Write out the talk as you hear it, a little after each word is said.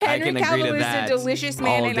Henry Cavill is a delicious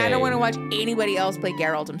man, and I don't want to watch anybody else play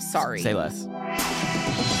Geralt. I'm sorry. Say less.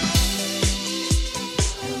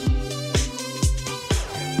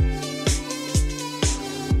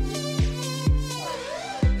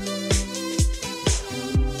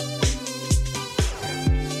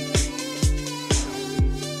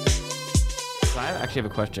 I actually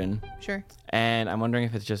have a question. Sure. And I'm wondering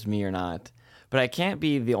if it's just me or not. But I can't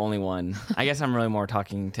be the only one. I guess I'm really more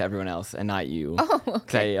talking to everyone else and not you. Oh, okay.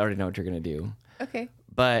 Because I already know what you're going to do. Okay.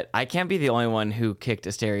 But I can't be the only one who kicked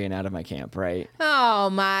Asterion out of my camp, right? Oh,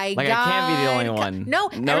 my God. Like, I can't be the only one. No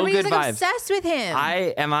everybody's good like vibes. obsessed with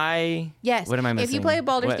him. Yes. What am I missing? If you play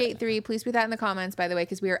Baldur's Gate 3, please put that in the comments, by the way,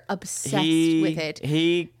 because we are obsessed with it.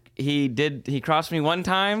 He crossed me one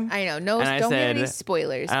time. I know. No, don't give any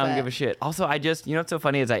spoilers. I don't give a shit. Also, what's so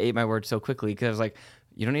funny is I ate my words so quickly because I was like,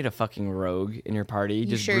 you don't need a fucking rogue in your party. You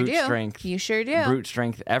just sure brute do. strength. You sure do. Brute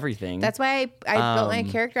strength, everything. That's why I built my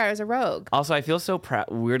character out as a rogue. Also, I feel so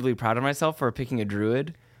weirdly proud of myself for picking a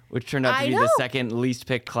druid, which turned out to be the second least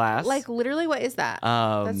picked class. Like, literally, what is that?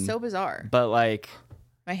 That's so bizarre. But, like...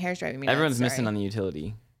 My hair's driving me nuts. Everyone's missing on the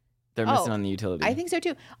utility. They're missing on the utility. I think so,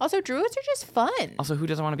 too. Also, druids are just fun. Also, who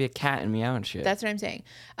doesn't want to be a cat and meow and shit? That's what I'm saying.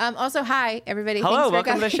 Also, hi, everybody. Hello,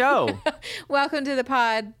 welcome to the show. Welcome to the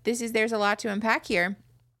pod. There's a lot to unpack here.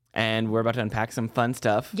 And we're about to unpack some fun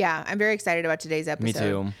stuff. Yeah, I'm very excited about today's episode. Me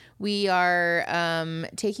too. We are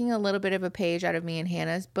taking a little bit of a page out of me and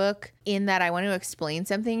Hannah's book in that I want to explain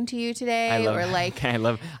something to you today. I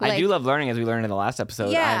do love learning, as we learned in the last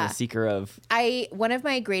episode. Yeah. I'm a seeker of... One of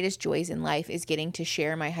my greatest joys in life is getting to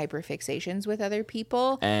share my hyperfixations with other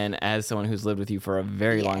people. And as someone who's lived with you for a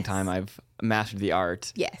very long time, I've mastered the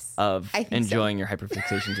art of enjoying your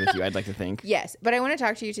hyperfixations with you, I'd like to think. Yes, but I want to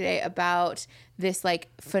talk to you today about this like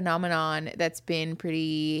phenomenon that's been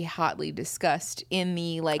pretty hotly discussed in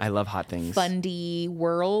the I love hot things. Fundie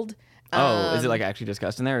world. Oh, is it like actually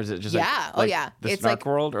discussed in there? Or is it just the it's snark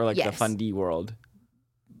world or the Fundie world?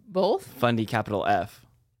 Both. Fundie, capital F.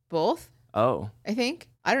 Both. Oh. I think.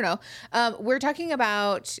 I don't know. We're talking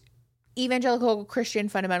about evangelical Christian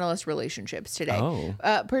fundamentalist relationships today. Oh.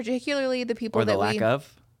 Particularly the people lack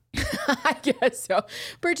of. I guess so.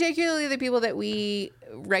 Particularly the people that we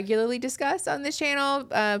regularly discuss on this channel.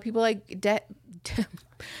 People like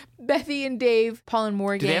Bethy and Dave, Paul and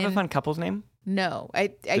Morgan. Do they have a fun couple's name? No.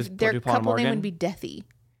 Their couple name would be Deathy.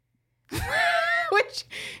 Which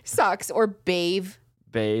sucks. Or Bave.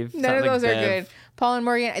 Bave. None of those are good. Paul and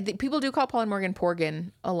Morgan. People do call Paul and Morgan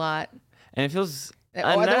Porgan a lot. And it feels...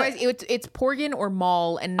 otherwise, it's Porgan or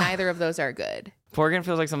Mall, and neither of those are good. Porgan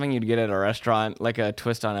feels like something you'd get at a restaurant, like a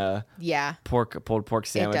twist on a pulled pork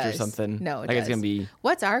sandwich or something. No, it's gonna be.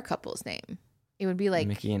 What's our couple's name? It would be like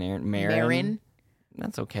Mickey and Aaron. Marin.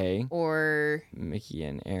 That's okay. Or Mickey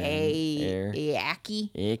and Aaron.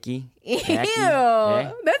 Aki. Ew,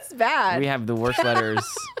 that's bad. We have the worst letters.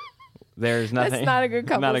 There's nothing. That's not a good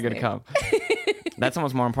couple. Not a good couple. That's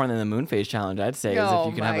almost more important than the Moon Phase Challenge, I'd say, is if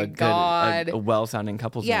you can have a well-sounding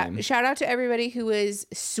couple's name. Yeah, shout out to everybody who was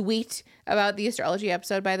sweet about the astrology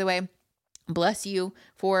episode, by the way. Bless you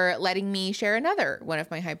for letting me share another one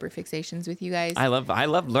of my hyperfixations with you guys. I love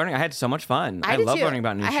learning. I had so much fun. I love learning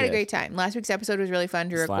about new shit. I had a great time. Last week's episode was really fun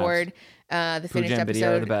to record. The finished episode.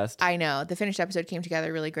 Video are the best. I know. The finished episode came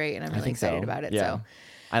together really great, and I'm really excited about it. Yeah. So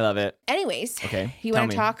I love it. Anyways, okay. You want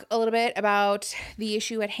to talk a little bit about the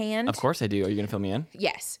issue at hand? Of course I do. Are you going to fill me in?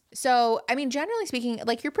 Yes. So, I mean, generally speaking,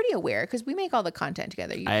 like, you're pretty aware because we make all the content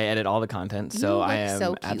together. I edit all the content, so I am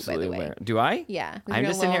so cute, absolutely by the way. aware. Do I? Yeah. I'm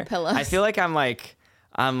just sitting here. Pillows. I feel like I'm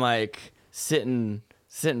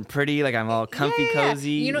sitting pretty, like I'm all comfy,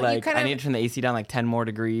 cozy. You know, like I need to turn the AC down like 10 more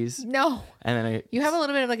degrees. No. And then you have a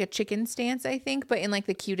little bit of like a chicken stance, I think, but in like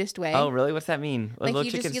the cutest way. Oh, really? What's that mean? Like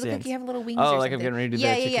you look like you have little wings. Oh, or like I'm getting ready to do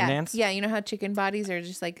the chicken dance? Yeah, you know how chicken bodies are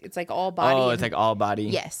just like, it's like all body. Oh, it's like all body.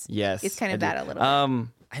 Yes. Yes. It's kind of that a little bit.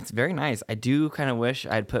 It's very nice. I do kind of wish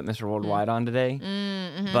I'd put Mr. Worldwide on today,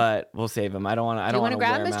 but we'll save him. I don't want to. I don't want to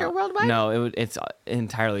grab Mr. Worldwide. No, it's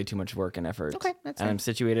entirely too much work and effort. Okay, that's fine. And I'm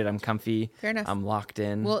situated. I'm comfy. Fair enough. I'm locked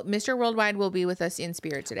in. Well, Mr. Worldwide will be with us in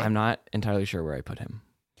spirit today. I'm not entirely sure where I put him.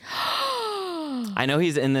 I know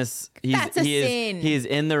he's in this. That's a sin. He is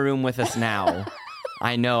in the room with us now.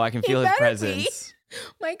 I know. I can feel his presence.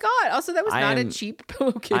 My God. Also, that was not a cheap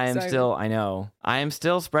pillowcase. I know. I am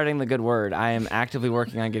still spreading the good word. I am actively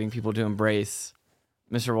working on getting people to embrace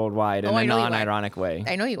Mr. Worldwide in a non-ironic way.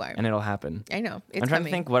 I know you are. And it'll happen. I know. I'm trying to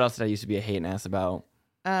think what else did I used to be a hating ass about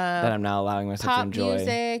that I'm now allowing myself to enjoy. Pop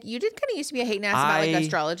music. You did kind of used to be a hating ass about like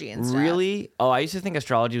astrology and stuff. Really? Oh, I used to think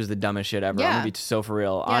astrology was the dumbest shit ever. I'm going to be so for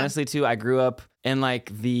real. Yeah. Honestly, too, I grew up in like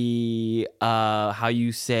the, how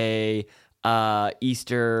you say...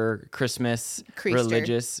 Easter, Christmas, Creaster.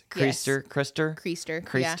 religious,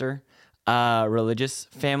 Creaster, religious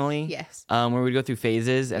family. Yes. Where we'd go through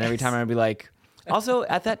phases, and every time I'd be like, also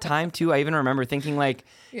at that time too, I even remember thinking like,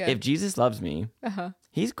 if Jesus loves me,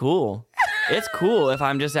 he's cool. It's cool if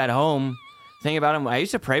I'm just at home thinking about him. I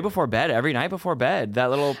used to pray before bed every night before bed. That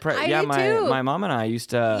little prayer. Yeah, my mom and I used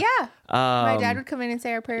to. Yeah. My dad would come in and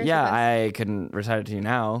say our prayers. Yeah, I couldn't recite it to you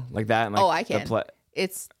now like that. Like, I can.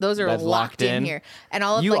 Those are locked in here, and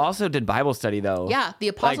all of you also did Bible study though. Yeah, the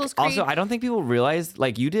Apostles' Creed. Also, I don't think people realize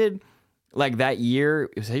like you did, like that year.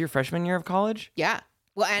 Was that your freshman year of college? Yeah.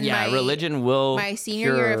 Well, and religion will. My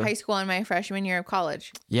senior year of high school and my freshman year of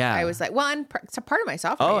college. Yeah, I was like, and it's a part of my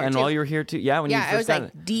sophomore year. And while you were here too. Yeah, when you first I was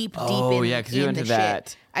like deep in. Yeah, because you went to that.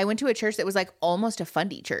 Shit. I went to a church that was like almost a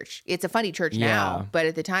Fundie church. It's a Fundie church now, but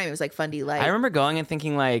at the time it was like Fundie light. I remember going and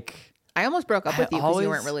thinking like, I almost broke up with you because you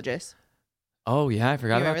weren't religious. Oh yeah, I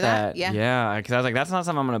forgot about that. Yeah, because I was like, that's not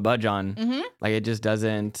something I'm gonna budge on. Mm-hmm. Like it just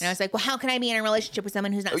doesn't. And I was like, well, how can I be in a relationship with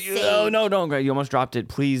someone who's not saved? Oh no, don't. You almost dropped it.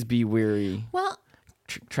 Please be weary. Well,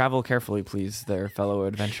 travel carefully, please, there, fellow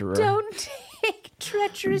adventurer. Don't take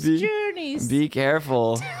treacherous journeys. Be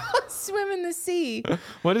careful. Don't swim in the sea.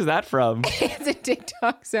 What is that from? It's a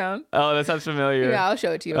TikTok sound. Oh, that sounds familiar. Yeah, I'll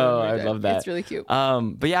show it to you. Oh, I love that. It's really cute.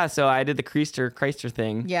 But yeah, so I did the Creister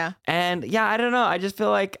thing. Yeah. And yeah, I don't know. I just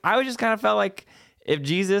feel like I just kind of felt like if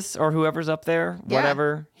Jesus or whoever's up there,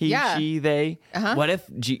 whatever, he, she, they, what if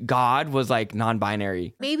God was like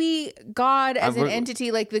non-binary? Maybe God as an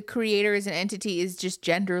entity, like the creator as an entity, is just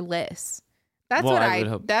genderless. That's what I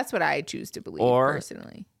hope. That's what I choose to believe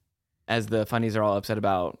personally. As the Fundies are all upset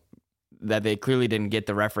about that they clearly didn't get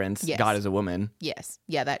the reference, God is a woman. Yes.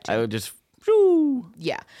 Yeah, that too. I would just...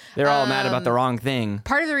 Yeah. They're all mad about the wrong thing.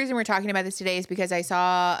 Part of the reason we're talking about this today is because I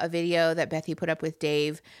saw a video that Bethy put up with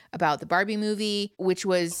Dave about the Barbie movie, which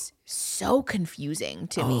was so confusing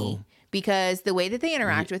to me because the way that they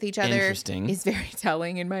interact with each other is very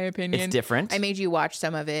telling, in my opinion. It's different. I made you watch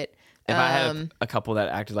some of it. If I had a couple that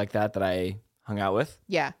acted like that I hung out with.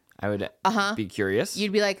 Yeah. I would be curious.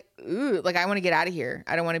 You'd be like, ooh, like I want to get out of here.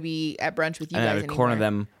 I don't want to be at brunch with you guys anymore. Corner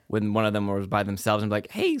them when one of them was by themselves and be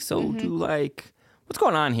like, hey, so do like, what's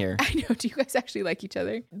going on here? I know. Do you guys actually like each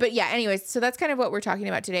other? But yeah, anyways, so that's kind of what we're talking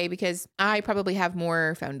about today because I probably have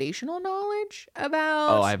more foundational knowledge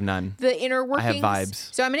about. Oh, I have none. The inner workings. I have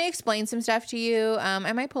vibes. So I'm going to explain some stuff to you.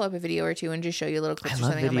 I might pull up a video or two and just show you a little clips or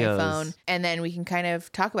something on my phone. And then we can kind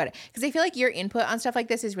of talk about it. Because I feel like your input on stuff like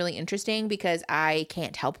this is really interesting because I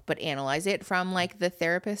can't help but analyze it from like the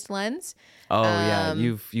therapist lens. Oh yeah,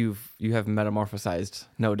 you have metamorphosized,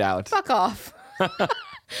 no doubt. Fuck off.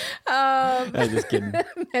 I'm just kidding.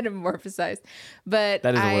 Metamorphosized, but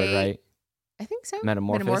that is a word, right? I think so.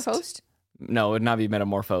 Metamorphosed? No, it would not be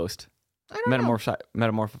metamorphosed. I don't know.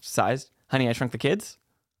 Metamorphosized. Honey, I Shrunk the Kids.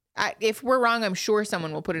 If we're wrong, I'm sure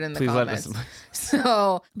someone will put it in the comments.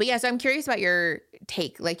 So I'm curious about your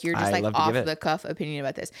take. Like you're just like off the cuff opinion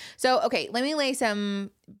about this. So okay, let me lay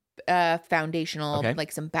some foundational,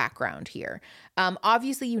 like some background here.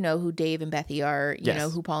 Obviously, you know who Dave and Bethy are. You know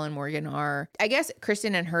who Paul and Morgan are. I guess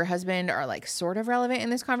Kristen and her husband are like sort of relevant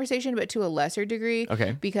in this conversation, but to a lesser degree.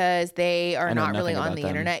 Okay. Because they are not really on the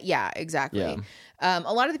internet. Yeah, exactly. Yeah.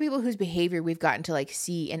 A lot of the people whose behavior we've gotten to like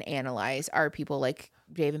see and analyze are people like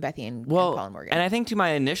Dave and Bethy and Paul and Morgan. And I think to my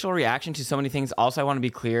initial reaction to so many things, also I want to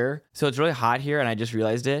be clear. So it's really hot here, and I just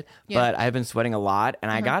realized it. Yeah. But I've been sweating a lot,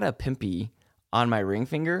 and I got a pimpy on my ring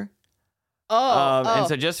finger. And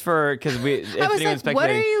so just because if I was like, what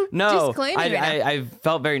are you disclaiming right now? I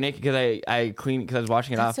felt very naked because I cleaned because I was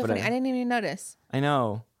washing it off. So funny. I didn't even notice. I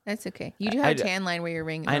know. That's okay. You do have a tan line where your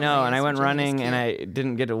ring. I know, and I went running and I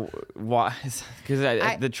didn't get to watch because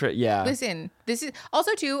the trip. Yeah. Listen, this is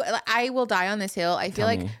also too. I will die on this hill. I feel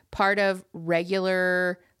like part of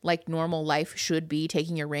regular, like normal life should be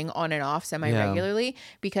taking your ring on and off semi-regularly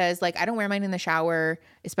because like I don't wear mine in the shower,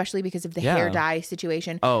 especially because of the hair dye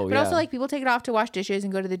situation. But also like people take it off to wash dishes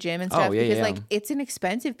and go to the gym and stuff because like it's an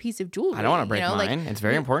expensive piece of jewelry. I don't want to break mine. Like, it's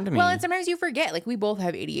very important to me. Well, and sometimes you forget. Like we both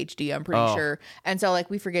have ADHD, I'm pretty sure. And so like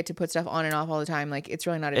we forget to put stuff on and off all the time. Like it's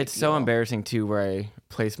really not a big deal. So embarrassing too where I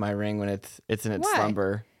place my ring when it's in its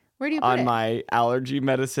slumber. Where do you put it? On my allergy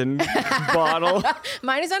medicine bottle.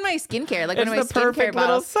 Mine is on my skincare, like it's one of my the perfect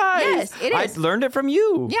little size. Yes, it is. I learned it from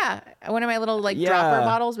you. Yeah, one of my little like dropper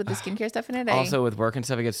bottles with the skincare stuff in it. Also with work and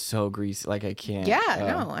stuff, it gets so greasy, like I can't. Yeah,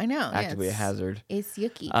 no, I know. Actively a hazard. It's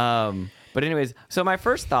yucky. But anyways, so my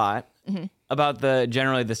first thought about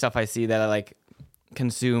generally the stuff I see that I like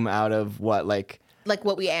consume out of what like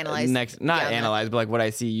what we analyze analyze, but like what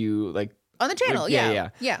I see you like On the channel, yeah.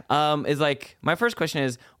 Is like, my first question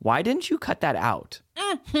is, why didn't you cut that out?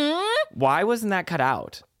 Why wasn't that cut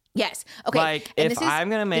out? Yes. Okay. Like, if I'm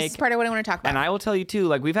going to make... This is part of what I want to talk about. And I will tell you, too,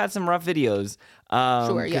 like, we've had some rough videos.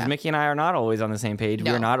 Because Mickey and I are not always on the same page.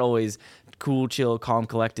 No. We're not always cool, chill, calm,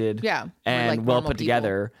 collected. Yeah. And like well put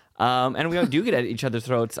together. And we do get at each other's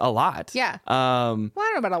throats a lot. Yeah. Well, I don't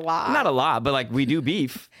know about a lot. Not a lot, but, like, we do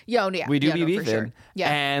beef. We do be beefing. Sure. Yeah.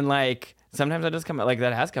 And, like... Sometimes that does come out, like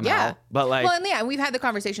that has come out, but like, well, and yeah, we've had the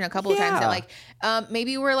conversation a couple of times that like,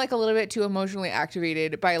 maybe we're like a little bit too emotionally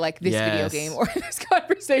activated by like this video game or this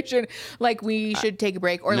conversation. Like we should take a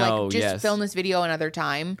break or like just film this video another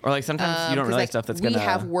time. Or like sometimes you don't realize stuff that's gonna. We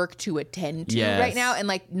have work to attend to right now, and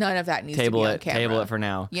like none of that needs to be on camera. Table it for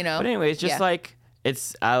now. You know. But anyway, it's just like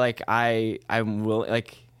it's I'm will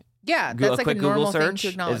like. Yeah, that's like a normal Google search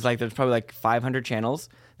thing to acknowledge. Is like there's probably like 500 channels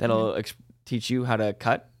that'll teach you how to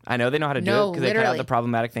cut. I know they know how to do it because they cut out the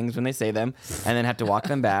problematic things when they say them and then have to walk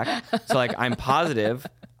them back. So like I'm positive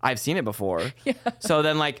I've seen it before. Yeah. So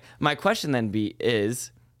then like my question then is,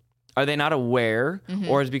 are they not aware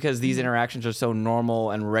or is it because these interactions are so normal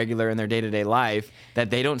and regular in their day-to-day life that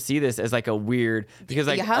they don't see this as like a weird, because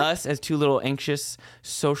like us as two little anxious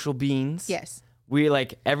social beings. Yes. We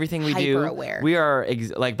like everything we do. Aware. We are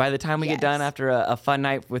like by the time we get done after a fun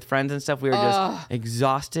night with friends and stuff, we are just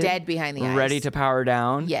exhausted, dead behind the eyes, ready to power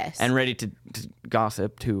down, yes, and ready to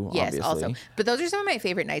gossip too. Yes, obviously. Also. But those are some of my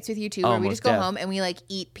favorite nights with you too, where we just go home and we like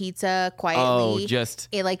eat pizza quietly. Oh, just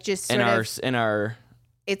in our.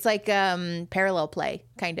 It's like parallel play,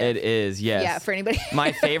 kind of. It is, yes. Yeah, for anybody.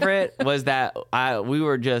 My favorite was that we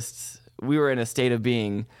were in a state of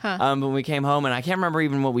being when we came home, and I can't remember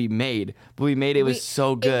even what we made, but it was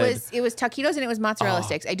so good. It was taquitos and it was mozzarella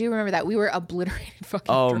sticks. I do remember that. We were obliterated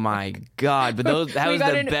fucking drunk. My God. But that was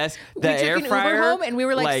the best. The air fryer. Uber home and we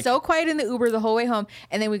were like so quiet in the Uber the whole way home.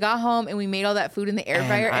 And then we got home and we made all that food in the air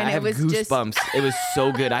fryer and it was goosebumps. It was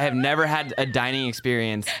so good. I have never had a dining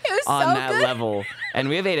experience on that level. And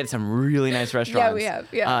we have ate at some really nice restaurants. Yeah, we have.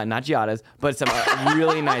 Yeah. Not Giada's, but some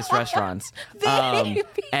really nice restaurants.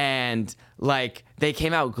 And like they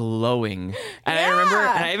came out glowing. And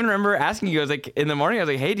I even remember asking you, I was like, in the morning, I was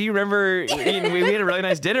like, hey, do you remember we had a really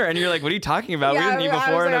nice dinner? And you're like, what are you talking about? We didn't eat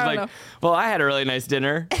before. And I was like, well, I had a really nice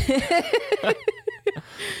dinner.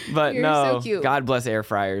 But You're no, so cute. God bless air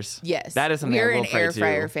fryers. Yes. That is something I will pray to. We're an air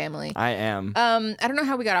fryer family. I am. I don't know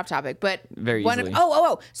how we got off topic, but very easily.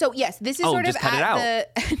 So yes, this is sort of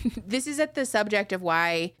this is at the subject of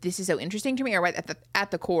why this is so interesting to me, or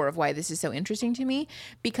at the core of why this is so interesting to me,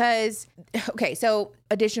 because so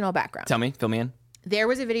additional background. Tell me, fill me in. There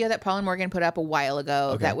was a video that Paul and Morgan put up a while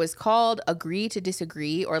ago that was called Agree to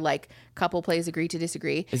Disagree, or like couple plays Agree to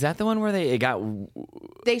Disagree. Is that the one where they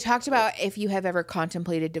talked about if you have ever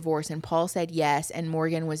contemplated divorce, and Paul said yes, and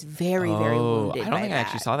Morgan was very, very wounded. I don't think I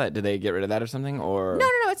actually saw that. Did they get rid of that or something? Or No,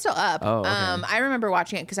 it's still up. Oh, okay. I remember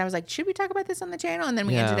watching it because I was like, should we talk about this on the channel? And then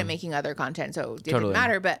we ended up making other content, so it didn't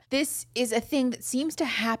matter. But this is a thing that seems to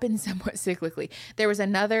happen somewhat cyclically. There was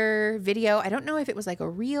another video. I don't know if it was like a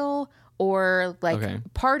reel or like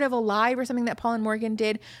part of a live or something that Paul and Morgan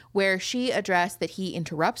did, where she addressed that he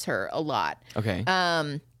interrupts her a lot. Okay.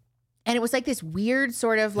 And it was like this weird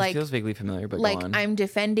sort of like, feels vaguely familiar, but like go on. I'm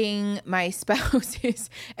defending my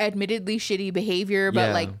spouse's admittedly shitty behavior,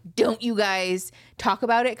 but like, don't you guys talk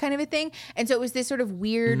about it kind of a thing. And so it was this sort of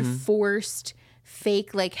weird forced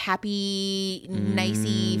fake, like happy,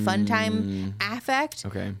 nicey, fun time affect.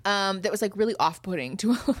 Okay. That was like really off-putting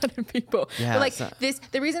to a lot of people. Yeah, but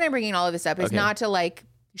like the reason I'm bringing all of this up is not to like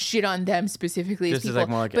shit on them specifically as people,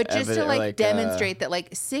 but just to like demonstrate that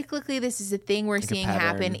like cyclically this is a thing we're seeing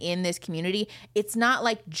happen in this community. It's not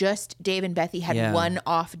like just Dave and Bethy had one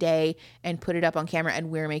off day and put it up on camera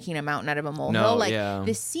and we're making a mountain out of a molehill.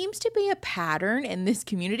 This seems to be a pattern in this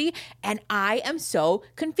community, and I am so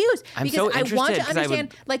confused because I want to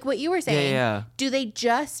understand like what you were saying. Do they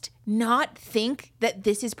just not think that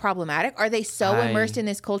this is problematic? Are they so immersed in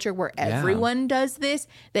this culture where everyone does this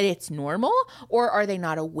that it's normal? Or are they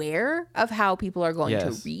not aware of how people are going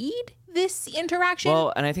to read this interaction?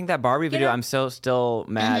 Well, and I think that Barbie video, I'm still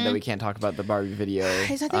mad that we can't talk about the Barbie video.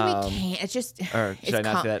 I think we can't. It's just... Or should I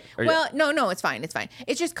not say that? Or well, no, it's fine. It's fine.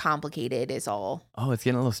 It's just complicated is all. Oh, it's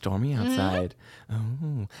getting a little stormy outside.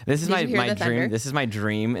 Oh, this is my dream. This is my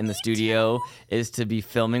dream in the studio is to be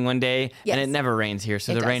filming one day. Yes. And it never rains here.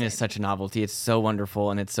 So the rain is such a novelty. It's so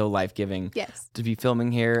wonderful and it's so life-giving. Yes. To be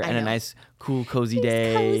filming here and a nice, cool, cozy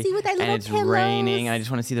day. Cozy with our little and it's raining and I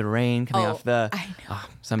just want to see the rain coming off the... I know. Oh,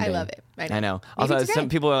 someday. I love it. I know. Also, some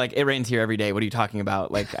people are like, it rains here every day. What are you talking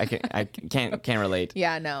about? Like, I can't relate.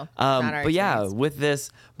 Yeah, no. But yeah, with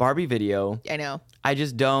this Barbie video, I know. I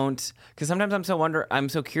just don't, because sometimes I'm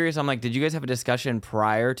so curious. I'm like, did you guys have a discussion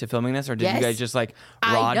prior to filming this, or did you guys just like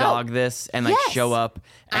raw dog this and like show up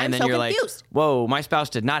and then you're confused. Like, whoa, my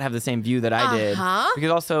spouse did not have the same view that I did.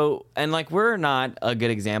 Because also, and like we're not a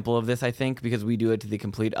good example of this, I think, because we do it to the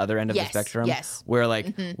complete other end of the spectrum, where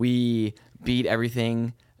like we beat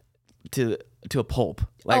everything to a pulp.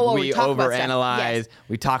 Like we overanalyze,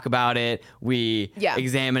 we talk about it, we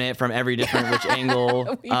examine it from every different which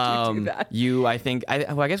angle. We do that.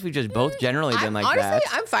 I guess we've just both generally been like honestly, that.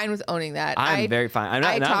 Honestly, I'm fine with owning that. I'm very fine.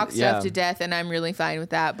 I talk stuff to death, and I'm really fine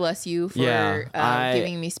with that. Bless you for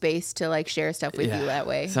giving me space to like share stuff with you that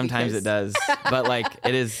way. Sometimes it does, but like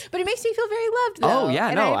it is. But it makes me feel very loved, though. Oh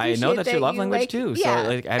yeah, no, I know that's your love language too. So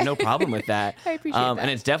like I have no problem with that. I appreciate that,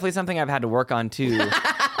 and it's definitely something I've had to work on too.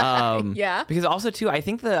 Because also too, I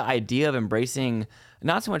think the idea of embracing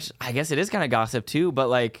not so much, I guess it is kind of gossip too, but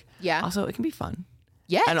like also it can be fun.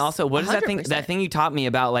 Yes. And also, what is 100%. That thing you taught me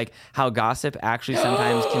about like how gossip actually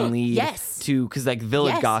sometimes can lead to, because like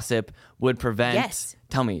village gossip would prevent.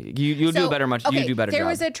 Tell me, you do a better you do better. There job.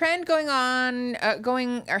 was a trend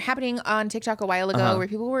happening on TikTok a while ago where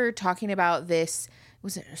people were talking about this.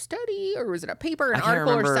 Was it a study or was it a paper, an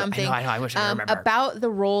article or something? I wish I remember. About the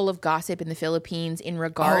role of gossip in the Philippines in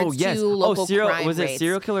regards to local crime was rates. It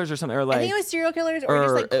serial killers or something? Or like, I think it was serial killers or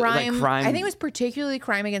just like crime. I think it was particularly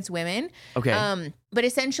crime against women. Okay. But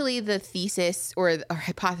essentially the thesis or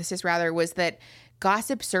hypothesis rather was that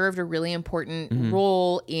gossip served a really important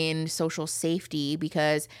role in social safety,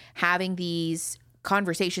 because having these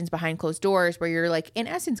conversations behind closed doors where you're like in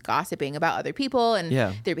essence gossiping about other people and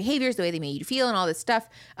their behaviors, the way they made you feel and all this stuff,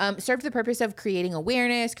 served the purpose of creating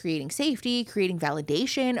awareness, creating safety, creating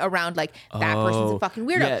validation around like that person's a fucking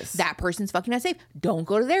weirdo, that person's fucking not safe, don't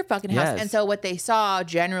go to their fucking house. And so what they saw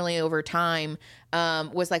generally over time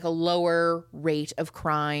was like a lower rate of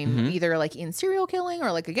crime, either like in serial killing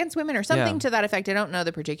or like against women or something to that effect. I don't know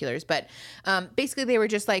the particulars, but basically they were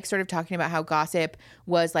just like sort of talking about how gossip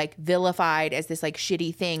was like vilified as this like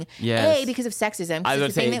shitty thing. A, because of sexism. I was going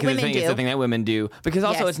to say, it's the thing that women do. Because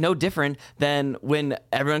also it's no different than when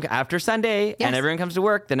everyone, after Sunday, and everyone comes to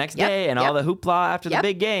work the next day and all the hoopla after the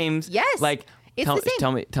big games. Like,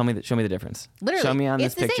 show me the difference. Literally. Show me on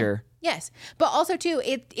this picture. Yes. But also, too,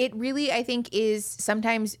 it really, I think, is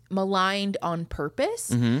sometimes maligned on purpose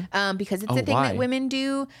because it's a thing that women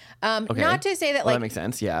do. Not to say that, like, that makes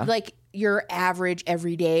sense, like, your average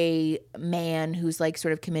everyday man who's, like,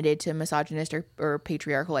 sort of committed to misogynist or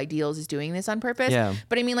patriarchal ideals is doing this on purpose. Yeah.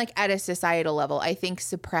 But, I mean, like, at a societal level, I think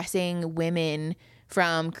suppressing women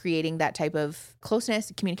from creating that type of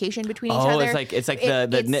closeness, communication between each other. It's like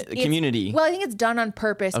the community. Well, I think it's done on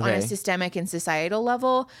purpose on a systemic and societal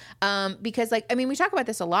level. Because like, I mean, we talk about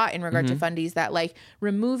this a lot in regard to Fundies, that like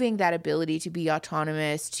removing that ability to be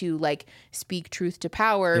autonomous, to like speak truth to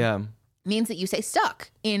power means that you stay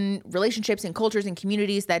stuck in relationships and cultures and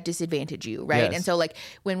communities that disadvantage you, right? Yes. And so like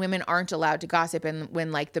when women aren't allowed to gossip and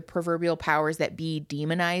when like the proverbial powers that be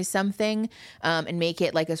demonize something and make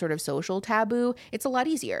it like a sort of social taboo, it's a lot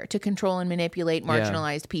easier to control and manipulate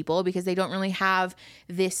marginalized people because they don't really have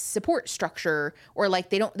this support structure, or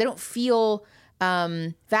like they don't feel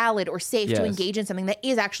valid or safe to engage in something that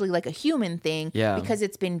is actually like a human thing because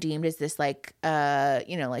it's been deemed as this like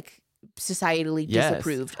like societally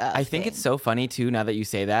disapproved I think it's so funny too now that you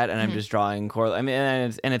say that, and I'm just drawing I mean,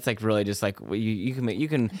 and it's like really just like you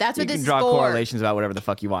can draw correlations about whatever the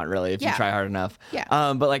fuck you want, really, if you try hard enough.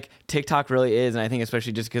 But like TikTok really is, and I think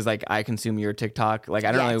especially just because like I consume your TikTok, like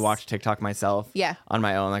I don't really watch TikTok myself on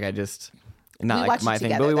my own, like I just not like my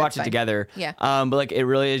thing, but we watch it together. But like it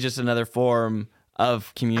really is just another form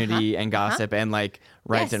of community and gossip and like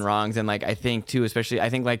rights and wrongs, and like I think too, especially I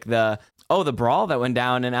think like the brawl that went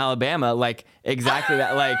down in Alabama, like exactly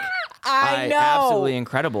that, like I know, absolutely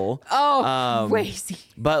incredible. Crazy.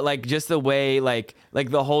 But like just the way like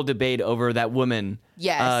the whole debate over that woman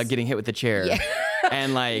getting hit with the chair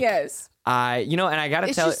and like and I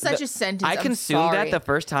gotta tell you, it's just such a sentence. I consumed that the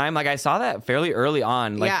first time. Like I saw that fairly early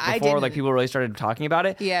on, like before like people really started talking about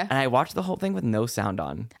it. Yeah. And I watched the whole thing with no sound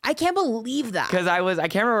on. I can't believe that. Because I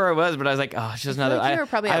can't remember where it was, but I was like, oh, it's just another. Like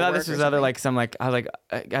I thought this was other like some like I was like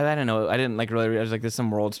I don't know. I didn't like really. I was like, this is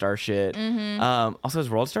some World Star shit. Also, is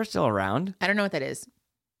World Star still around? I don't know what that is.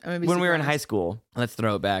 When we were in high school, let's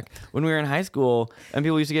throw it back. When we were in high school and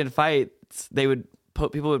people used to get in fights, they would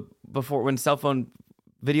put before when cell phone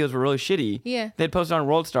videos were really shitty. They'd post on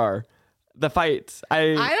World Star the fights. I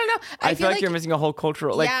don't know. I feel like you're missing a whole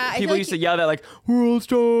cultural people used to yell that like World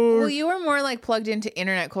Star. Well, you were more like plugged into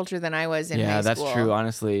internet culture than I was in high school. Yeah, that's true,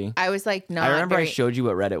 honestly. I was like not. I remember I showed you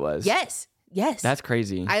what Reddit was. Yes. Yes. That's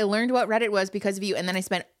crazy. I learned what Reddit was because of you, and then I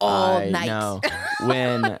spent all night. Know.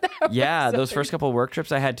 When, those first couple of work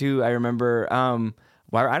trips I had too, I remember,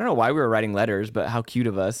 I don't know why we were writing letters, but how cute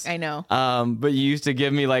of us. I know. But you used to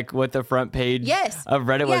give me like what the front page of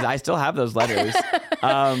Reddit was. I still have those letters.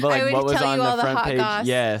 But like what was on the front page. Goss.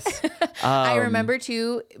 Yes. I remember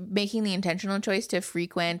too making the intentional choice to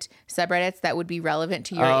frequent subreddits that would be relevant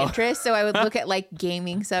to your interests. So I would look at like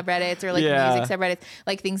gaming subreddits or like music subreddits,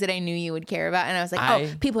 like things that I knew you would care about. And I was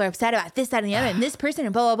like, people are upset about this, that, and the other, and this person,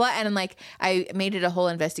 and blah, blah, blah. And I'm like, I made it a whole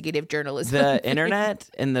investigative journalism. The internet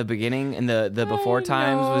in the beginning, in the before times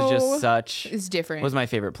was just it's different. Was my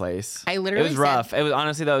favorite place. I literally it was rough. It was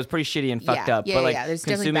honestly though, it was pretty shitty and fucked up. But like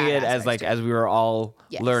consuming it as like as we were all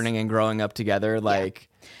learning and growing up together, like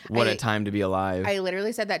what a time to be alive. I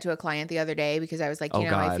literally said that to a client the other day because I was like,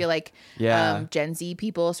 I feel like Gen Z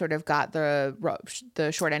people sort of got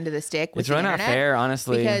the short end of the stick with it's really the not fair,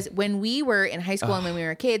 honestly. Because when we were in high school and when we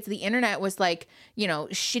were kids, the internet was like,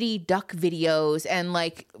 shitty duck videos and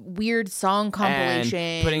like weird song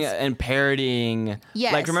compilations. And parodying.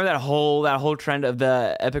 Yes. Like remember that whole trend of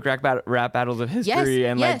the epic rap battles of history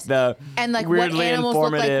and like the weirdly what animals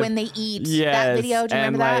look like when they eat. That video, do you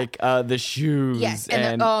remember that? And like the shoes. Yes.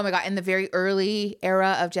 And oh my God, in the very early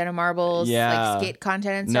era of Jenna Marbles, like skit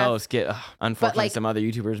content and stuff. No, skit. Unfortunately, some other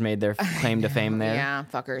YouTubers made their claim to fame there. Yeah,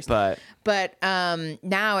 fuckers. But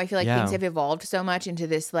now I feel like things have evolved so much into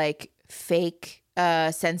this like fake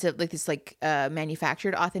sense of like this like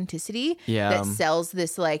manufactured authenticity that sells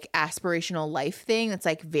this like aspirational life thing that's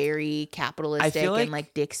like very capitalistic and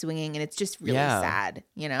like dick swinging, and it's just really sad,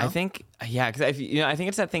 I think because I think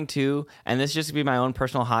it's that thing too, and this just to be my own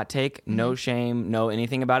personal hot take, no shame, no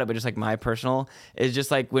anything about it, but just like my personal is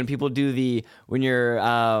just like when people do when you're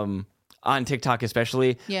on TikTok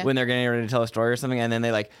especially when they're getting ready to tell a story or something, and then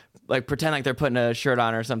they like pretend like they're putting a shirt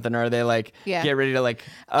on or something, or they like get ready to like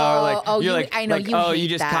I know you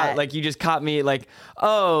just caught me like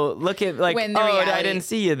look at like reality, I didn't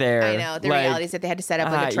see you there. I know the reality is that they had to set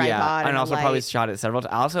up like a tripod and also probably shot it several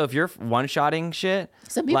times. Also, if you're one-shotting shit,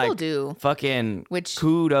 some people do fucking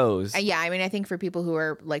kudos. I mean I think for people who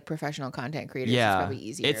are like professional content creators it's probably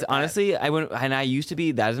easier. It's honestly I used to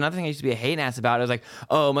be, that was another thing I used to be a hating ass about. I was like,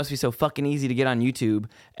 it must be so fucking easy to get on YouTube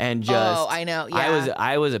and just I know.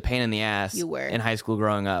 I was a pain in the ass. You were in high school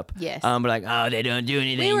growing up. Yes. But like, they don't do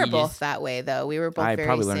anything. We were both that way though. We were both I very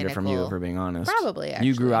probably learned cynical. it from you, if we're being honest. Probably, actually.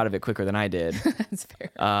 You grew out of it quicker than I did. That's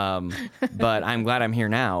fair. But I'm glad I'm here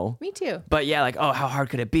now. Me too. But yeah, like, how hard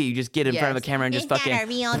could it be? You just get in front of a camera and just fucking. It's not a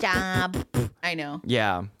real job. I know.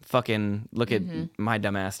 Yeah. Fucking look at my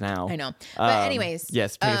dumb ass now. I know. But anyways.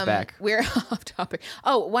 Yes, take us back. We're off topic.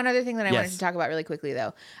 Oh, one other thing that I wanted to talk about really quickly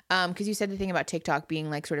though. Because you said the thing about TikTok being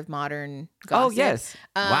like sort of modern gossip. Oh, yes.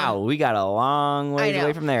 Wow. We got a long way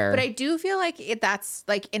away from there. But I do feel like that's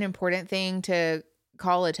like an important thing to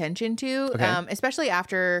call attention to, especially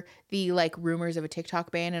after the like rumors of a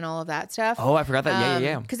TikTok ban and all of that stuff. Oh, I forgot that.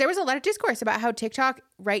 Yeah. Because there was a lot of discourse about how TikTok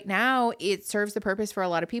right now, it serves the purpose for a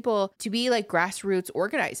lot of people to be like grassroots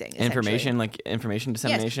organizing. Information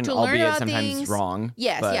dissemination, albeit sometimes things, wrong.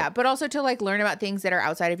 Yes, but also to like learn about things that are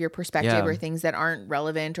outside of your perspective or things that aren't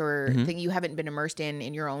relevant or things you haven't been immersed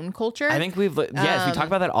in your own culture. I think we talk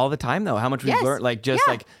about that all the time though, how much we've learned, like just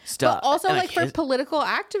like stuff. But also like for political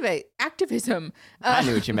activism. I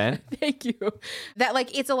knew what you meant. Thank you. That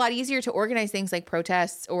like it's a lot easier to organize things like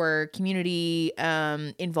protests or community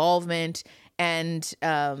involvement and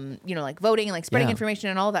like voting and like spreading information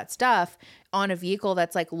and all that stuff on a vehicle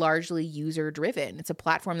that's like largely user driven. It's a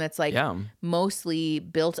platform that's like mostly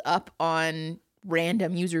built up on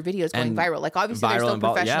random user videos going viral. Like obviously there's still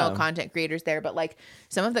professional content creators there, but like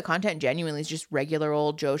some of the content genuinely is just regular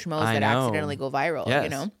old Joe Schmoes that accidentally go viral, you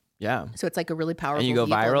know? Yeah. So it's like a really powerful. And you go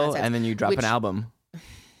viral and then you drop an album.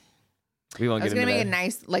 We won't get into that. I was gonna make a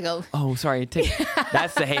nice like a. Oh, sorry.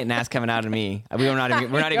 That's the hate and ass coming out of me. We're not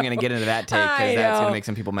even gonna get into that take because that's gonna make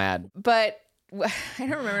some people mad. But I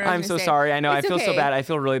don't remember. I'm so sorry. I know. I feel so bad. I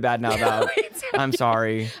feel really bad now about. I'm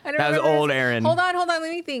sorry. That was old Aaron. Hold on. Let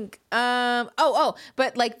me think.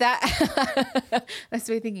 But like that. That's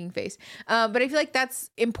my thinking face. But I feel like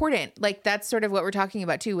that's important. Like that's sort of what we're talking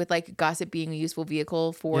about too, with like gossip being a useful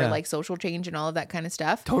vehicle for like social change and all of that kind of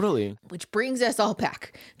stuff. Totally. Which brings us all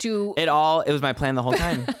back to it. It was my plan the whole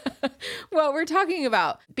time. What we're talking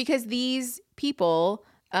about, because these people,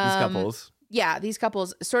 these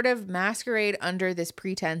couples sort of masquerade under this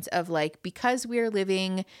pretense of like, because we're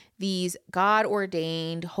living these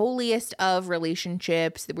God-ordained, holiest of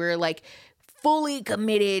relationships, that we're like fully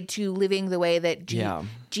committed to living the way that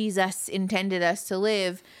Jesus intended us to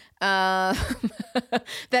live.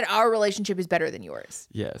 that our relationship is better than yours.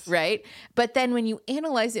 Yes. Right? But then when you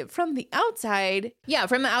analyze it from the outside,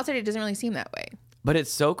 it doesn't really seem that way. But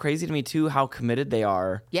it's so crazy to me too how committed they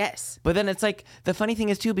are. Yes. But then it's like the funny thing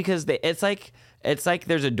is too because it's like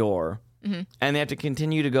there's a door and they have to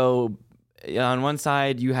continue to go. On one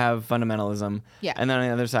side you have fundamentalism, and then on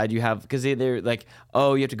the other side you have because they're like,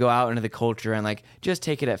 oh, you have to go out into the culture and like just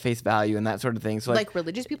take it at face value and that sort of thing. So like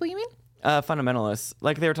religious people, you mean? Fundamentalists,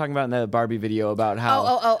 like they were talking about in the Barbie video about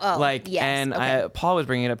how like yes. And okay. Paul was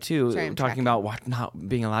bringing it up too. Sorry, talking about not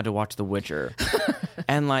being allowed to watch The Witcher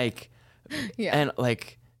and like and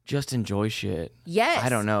like just enjoy shit. Yes. I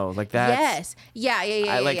don't know, like that. Yes. Yeah.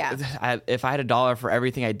 If I had $1 for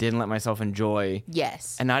everything I didn't let myself enjoy.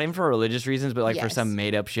 Yes. And not even for religious reasons, but like for some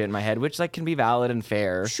made up shit in my head, which like can be valid and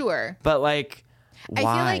fair. Sure. But like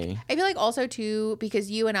why? I feel like also too,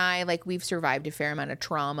 because you and I, like, we've survived a fair amount of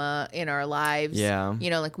trauma in our lives. Yeah. You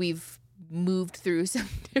know, like we've moved through some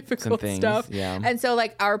difficult stuff. Yeah. And so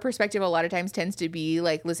like our perspective a lot of times tends to be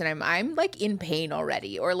like, listen, I'm like in pain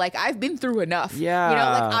already, or like I've been through enough. Yeah. You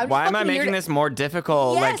know, like why am I making this more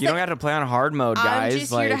difficult? Yes, like you don't have to play on hard mode, guys. I'm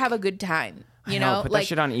just here to have a good time. You know, put like, that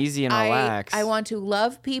shit on easy and relax. I want to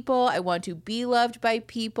love people. I want to be loved by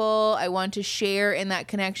people. I want to share in that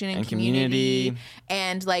connection and community.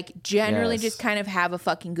 And like generally just kind of have a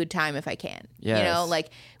fucking good time if I can. Yes. You know,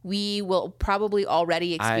 like we will probably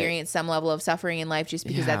already experience some level of suffering in life just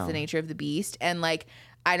because that's the nature of the beast. And like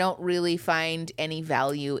I don't really find any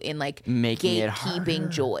value in like making gatekeeping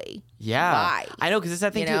joy. Yeah. Why? I know, because it's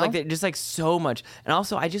that thing too, like just like so much. And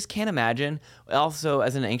also I just can't imagine, also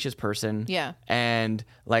as an anxious person. Yeah. And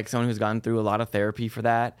like someone who's gone through a lot of therapy for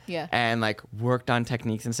that. Yeah. And like worked on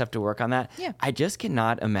techniques and stuff to work on that. Yeah. I just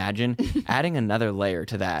cannot imagine adding another layer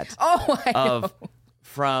to that. Oh, I know.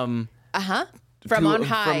 From on high. From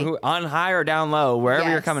on high or down low,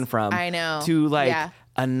 wherever you're coming from. I know. To like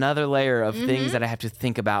another layer of things that I have to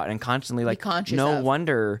think about and constantly like no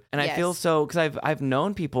wonder. And I feel so, because I've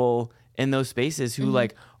known people in those spaces who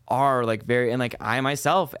like are like very, and like I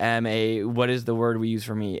myself am a, what is the word we use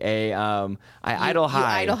for me? I idle high.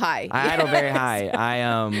 You idle high. I idle very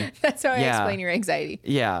high. That's how I explain your anxiety.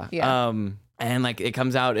 Yeah. And like it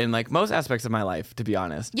comes out in like most aspects of my life, to be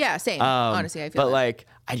honest. Yeah, same. Honestly, I feel. But like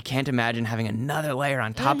I can't imagine having another layer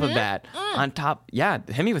on top of that. On top,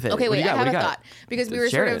 hit me with it. Okay, wait, I have a thought, because we were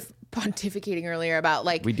Share sort of pontificating earlier about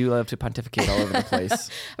like we do love to pontificate all over the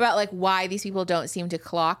place about like why these people don't seem to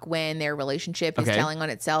clock when their relationship is telling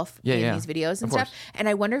on itself in these videos and stuff. And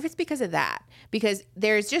I wonder if it's because of that, because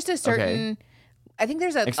there's just a certain. I think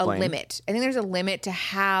there's a limit. I think there's a limit to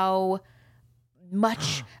how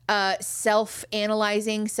much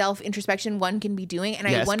self-analyzing, self-introspection one can be doing. And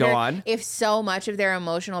I wonder if so much of their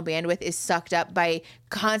emotional bandwidth is sucked up by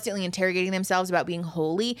constantly interrogating themselves about being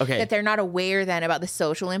holy, that they're not aware then about the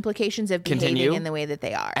social implications of behaving in the way that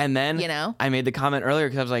they are. And then, you know, I made the comment earlier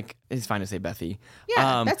because I was like, it's fine to say Bethy.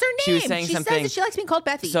 Yeah, that's her name. She was saying something. Says that she likes being called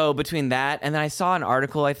Bethy. So between that, and then I saw an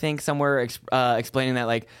article, I think, somewhere explaining that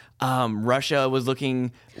like Russia was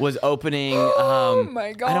opening. Oh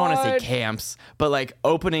my God. I don't want to say camps, but like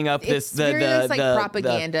opening up this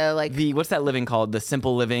propaganda, like the what's that living called? The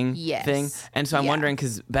simple living thing. And so I'm wondering,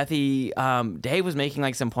 because Bethy, Dave was making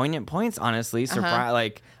like some poignant points. Honestly,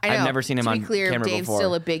 like I've never seen him on camera before. To be clear, Dave's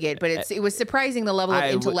still a bigot, but it was surprising the level of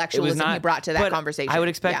intellectualism he brought to that conversation. I would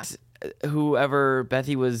expect whoever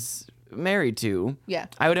Bethy was married to. Yeah,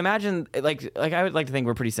 I would imagine like I would like to think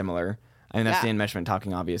we're pretty similar. I mean, that's the enmeshment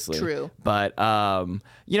talking, obviously. True. But,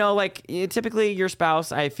 you know, like, typically your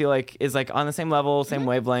spouse, I feel like, is, like, on the same level, same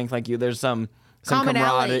wavelength. Like, there's some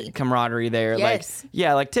camaraderie there. Yes.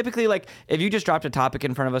 Like, like, typically, like, if you just dropped a topic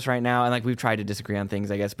in front of us right now, and, like, we've tried to disagree on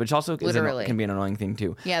things, I guess, which also can be an annoying thing,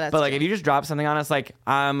 too. Yeah, that's But, like, true. if you just drop something on us, like,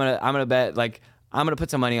 I'm gonna bet, like, I'm going to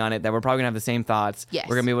put some money on it that we're probably going to have the same thoughts. Yes.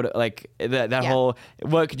 We're going to be able to, like, that whole,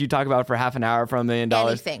 what could you talk about for half an hour for $1 million?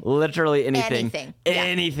 Anything. Literally anything.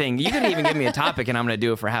 Anything. You could even give me a topic and I'm going to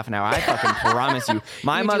do it for half an hour. I fucking promise you.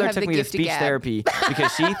 My mother took me to speech therapy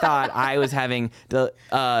because she thought I was having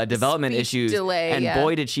development issues. And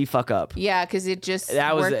boy, did she fuck up. Yeah, because it just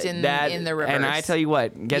worked in the reverse. And I tell you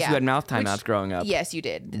what, guess who had mouth timeouts growing up? Yes, you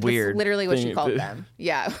did. Weird. That's literally what she called them.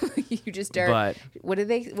 Yeah. You just are. But what did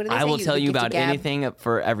they say? I will tell you about anything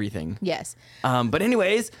for everything. Yes. But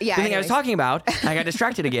anyways, the thing I was talking about, I got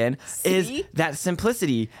distracted again, is that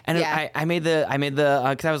simplicity. And I made the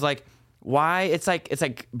because I was like, why it's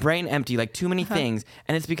like brain empty, like too many things,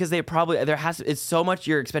 and it's because it's so much,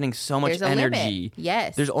 you're expending so much There's a energy. limit.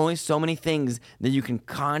 Yes, there's only so many things that you can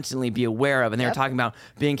constantly be aware of, and they were talking about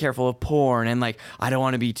being careful of porn, and like I don't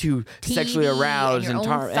want to be too sexually aroused, and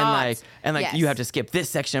like you have to skip this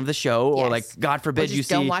section of the show, or like God forbid you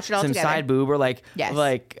see some side boob, or like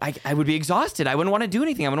I would be exhausted. I wouldn't want to do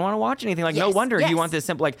anything. I wouldn't want to watch anything. Like no wonder you want this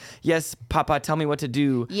simple, like, yes, Papa, tell me what to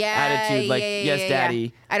do attitude, like yes,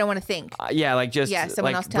 Daddy. I don't want to think. Like just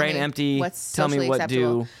someone like else tell brain me empty. What's tell me what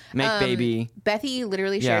acceptable. Do. Make baby. Bethy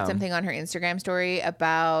literally shared something on her Instagram story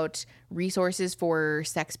about resources for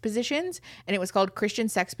sex positions, and it was called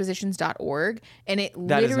christiansexpositions.org, and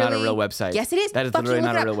that is not a real website. Yes, it is. That is literally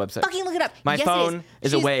not a real website. Fucking look it up. My phone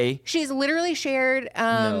is away. She's literally shared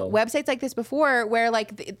websites like this before, where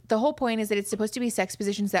like the whole point is that it's supposed to be sex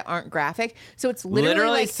positions that aren't graphic. So it's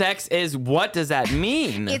literally like, sex is, what does that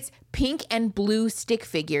mean? It's pink and blue stick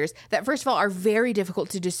figures that, first of all, are very difficult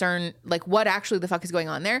to discern, like what actually the fuck is going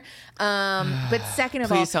on there. But second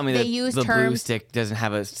of all, please tell me they that use the terms. blue stick doesn't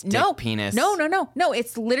have a stick penis. No.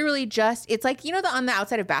 It's literally just, it's like, on the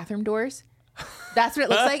outside of bathroom doors. That's what it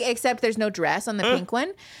looks like, except there's no dress on the pink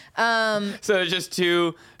one. So it's just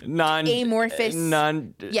two amorphous,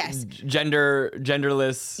 genderless.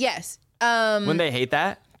 Yes. Wouldn't they hate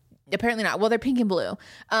that? Apparently not. Well, they're pink and blue.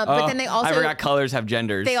 But then they also... I forgot colors have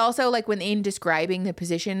genders. They also, like, when in describing the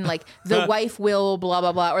position, like, the wife will blah,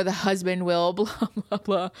 blah, blah, or the husband will blah, blah,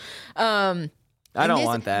 blah. I don't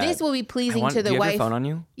want that. This will be pleasing to the do you wife. have your phone on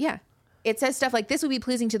you? Yeah. It says stuff like, this will be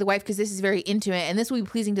pleasing to the wife because this is very intimate, and this will be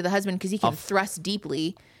pleasing to the husband because he can thrust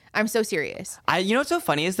deeply. I'm so serious. You know what's so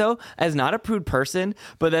funny is, though, as not a prude person,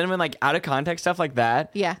 but then when, like, out of context stuff like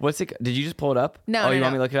that. Yeah. Did you just pull it up? No, you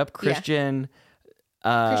want me to look it up? Christian...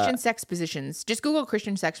 Christian sex positions. Just Google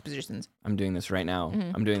Christian sex positions. I'm doing this right now.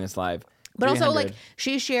 Mm-hmm. I'm doing this live. But also, like,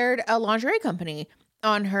 she shared a lingerie company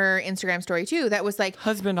on her Instagram story, too. That was like...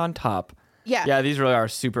 Husband on top. Yeah. Yeah, these really are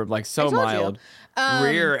super, like, so mild.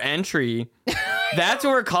 Rear entry. That's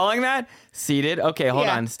what we're calling that? Seated. Okay, hold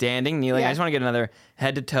on. Standing, kneeling. I just want to get another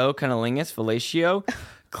head to toe, cunnilingus, fellatio.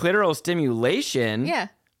 Clitoral stimulation. Yeah.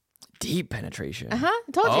 Deep penetration. I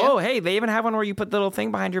told you. Oh, hey, they even have one where you put the little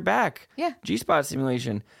thing behind your back. Yeah. G-spot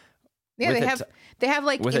stimulation. Yeah, they have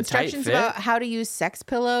like instructions about how to use sex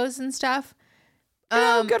pillows and stuff.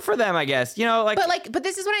 Good for them, I guess. But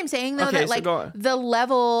this is what I'm saying though, that like the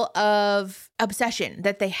level of obsession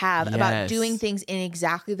that they have about doing things in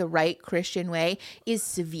exactly the right Christian way is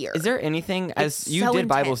severe. Is there anything, as you did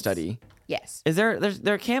Bible study? Yes. Is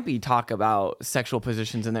there can't be talk about sexual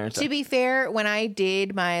positions in there and stuff. To be fair, when I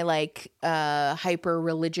did my like hyper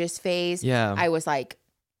religious phase, I was like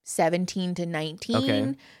 17 to 19.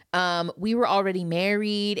 Okay. We were already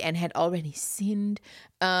married and had already sinned.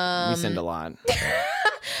 We sinned a lot.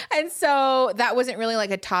 And so that wasn't really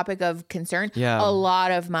like a topic of concern. Yeah. A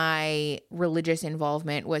lot of my religious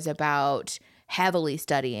involvement was about heavily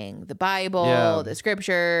studying the Bible, the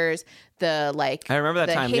scriptures, I remember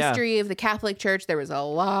that history of the Catholic Church. There was a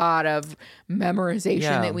lot of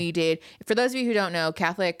memorization that we did. For those of you who don't know,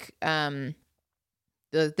 Catholic, the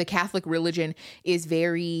Catholic religion is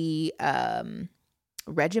very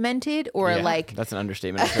regimented, or like that's an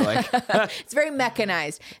understatement. I feel like it's very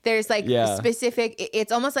mechanized. There's like specific.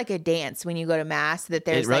 It's almost like a dance when you go to mass. That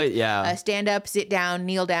there's a stand up, sit down,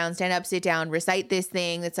 kneel down, stand up, sit down, recite this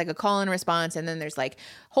thing. That's like a call and response, and then there's like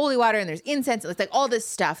holy water and there's incense. It's like all this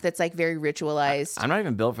stuff that's like very ritualized. I'm not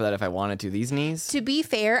even built for that if I wanted to. These knees. To be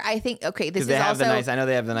fair, I think this is they have also I know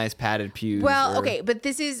they have the nice padded pews. Well, but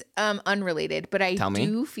this is unrelated. But I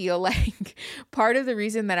do feel like part of the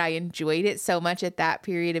reason that I enjoyed it so much at that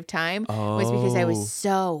period of time was because I was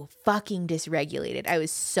so fucking dysregulated. I was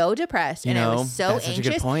so depressed and I was so anxious. Such a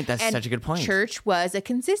good point. That's such a good point. Church was a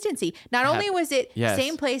consistency. Not only was it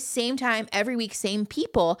same place, same time, every week, same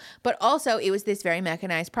people, but also it was this very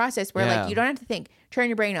mechanized process where like you don't have to think, turn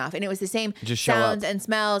your brain off, and it was the same sounds and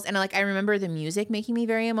smells. And like I remember the music making me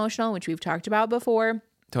very emotional, which we've talked about before.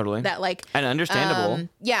 Totally. That like and understandable.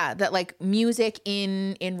 That like music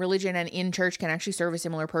in religion and in church can actually serve a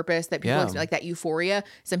similar purpose. That people like that euphoria.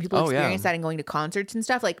 Some people experience that in going to concerts and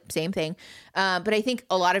stuff. Like same thing. But I think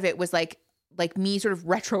a lot of it was like me sort of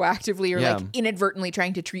retroactively or like inadvertently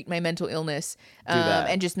trying to treat my mental illness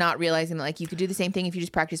and just not realizing that like you could do the same thing if you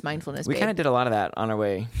just practice mindfulness. We kind of did a lot of that on our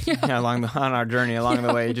way on our journey along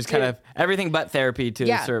the way. Just kind of everything but therapy to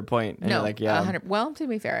a certain point. And no, like, well, to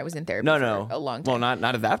be fair, I was in therapy for a long time. Well,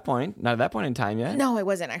 not at that point. Not at that point in time yet. No, I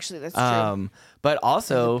wasn't actually. That's true. But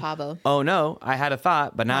also, oh no, I had a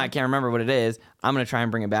thought, but now I can't remember what it is. I'm going to try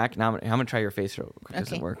and bring it back. Now I'm going to try your face real quick.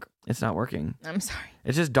 Does it work? It's not working. I'm sorry.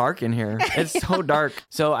 It's just dark in here. It's so dark.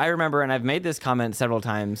 So I remember, and I've made this comment several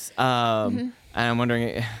times, and I'm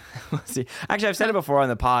wondering, let's see. Actually, I've said it before on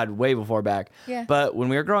the pod, way before back. Yeah. But when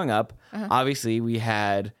we were growing up, obviously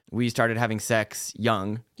we started having sex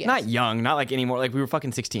young. Yes. Not young, not like anymore. Like we were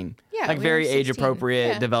fucking 16. Yeah. Like very age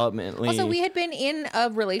appropriate, developmentally. Also, we had been in a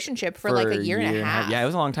relationship for like a year and a half. Yeah, it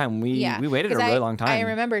was a long time. We waited a really long time. I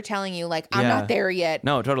remember telling you like, I'm not there yet.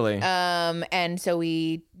 No, totally. And so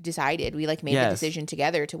we decided, we like made the decision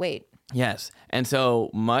together to wait. Yes. And so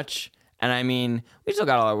much, and I mean, we still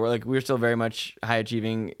got all our work. Like we were still very much high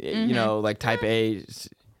achieving, you know, like type A.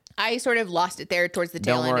 I sort of lost it there towards the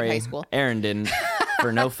tail end of high school. Aaron didn't.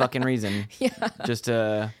 For no fucking reason. Yeah. Just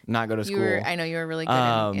to not go to school. I know you were really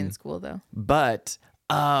good in school though. But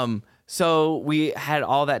so we had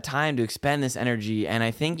all that time to expend this energy, and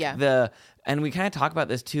I think and we kind of talk about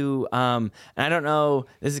this too. And I don't know,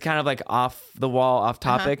 this is kind of like off the wall, off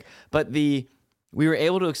topic, but we were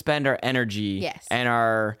able to expend our energy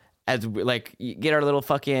and get our little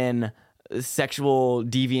fucking sexual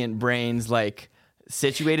deviant brains like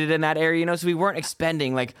situated in that area, you know, so we weren't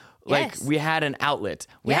expending like we had an outlet.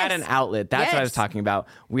 We had an outlet. That's what I was talking about.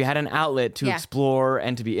 We had an outlet to explore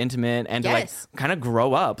and to be intimate and to like kind of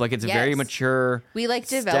grow up. Like it's a very mature. We like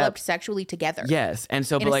developed sexually together. Yes, and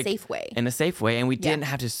so in a safe way. In a safe way, and we didn't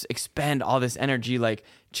have to expend all this energy like.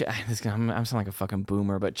 I'm sounding like a fucking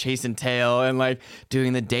boomer, but chasing tail and like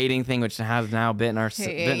doing the dating thing, which has now bitten our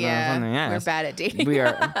We're bad at dating. We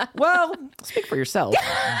are. Well, speak for yourself.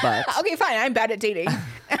 But okay, fine. I'm bad at dating.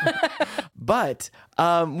 But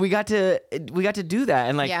we got to do that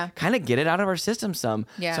and like kind of get it out of our system some.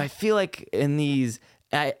 Yeah. So I feel like in these.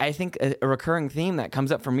 I think a recurring theme that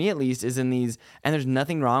comes up for me at least is in these, and there's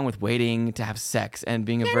nothing wrong with waiting to have sex and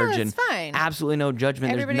being a virgin. No, it's fine. Absolutely no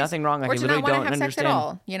judgment. There's nothing wrong. Like I literally don't understand. Sex at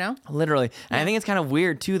all, you know? Literally. And I think it's kind of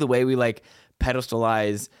weird too the way we like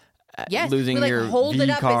pedestalize losing we, like, your hold V it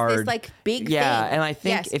up card. As this like big thing. And I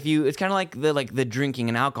think if you, it's kind of like the drinking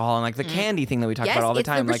and alcohol and like the candy thing that we talk about all the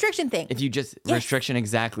time. The restriction thing. If you just restriction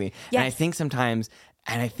exactly. And I think sometimes,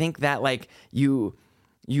 and I think that like you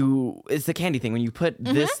it's the candy thing when you put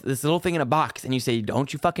this little thing in a box and you say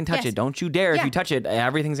don't you fucking touch it, don't you dare, if you touch it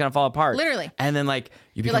everything's gonna fall apart literally, and then like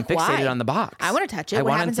you become fixated on the box. I want to touch it. I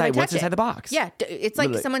want inside what's inside the box. It's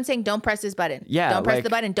like someone saying don't press this button, don't like, press the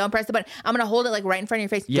button, don't press the button. I'm gonna hold it like right in front of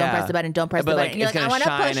your face, don't press the button, don't press the button, and you're it's like, gonna I want to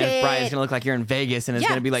shine push and it's bright, it. it's gonna look like you're in Vegas and it's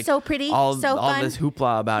gonna be like so pretty, all fun. this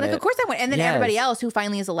hoopla about it. Of course I want. And then everybody else who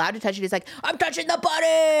finally is allowed to touch it is like, I'm touching the button,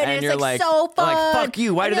 and it's like so fun. Like fuck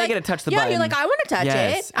you, why do they get to touch the button? Yeah, you're like, I want to touch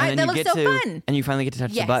it. That looks so fun. And you finally get to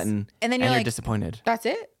touch the button, and then you're disappointed. That's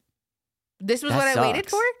it? This was what I waited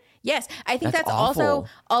for? Yes, I think that's also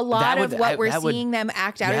a lot of what we're seeing them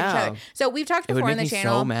act out of each other. So we've talked before on the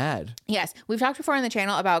channel. So mad. Yes, we've talked before on the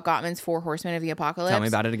channel about Gottman's 4 Horsemen of the Apocalypse. Tell me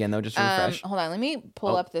about it again, though, just to refresh. Hold on, let me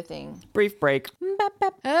pull up the thing. Brief break. Okay,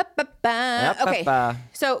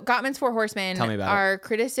 so Gottman's 4 Horsemen are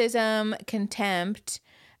criticism, contempt,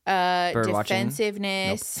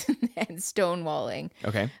 defensiveness, and stonewalling.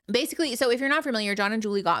 Okay. Basically, so if you're not familiar, John and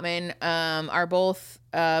Julie Gottman are both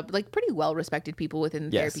like pretty well-respected people within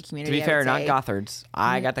the therapy community. To be fair, not Gothards.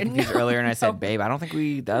 I got that confused earlier, and I said, babe, I don't think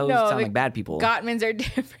those sound like bad people. Gottmans are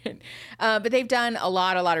different. But they've done a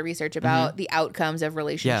lot of research about the outcomes of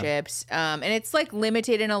relationships. And it's like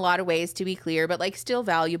limited in a lot of ways, to be clear, but like still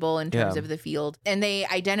valuable in terms of the field. And they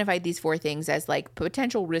identified these 4 things as like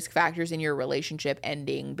potential risk factors in your relationship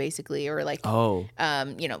ending, basically, or like,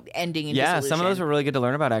 ending in dissolution. Some of those were really good to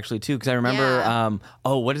learn about, actually, too, because I remember,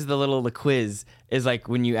 what is the quiz? Is like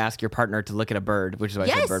when you ask your partner to look at a bird, which is why I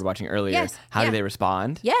said bird watching earlier. How do they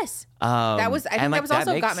respond? Yes. I think that was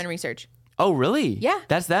also Gottman research. Oh, really? Yeah.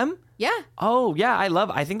 That's them? Yeah. Oh, yeah.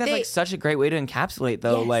 I think that's like such a great way to encapsulate,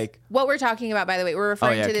 though. Yes. Like what we're talking about, by the way, we're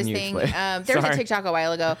referring to this thing. There was a TikTok a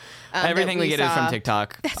while ago. Everything we get is from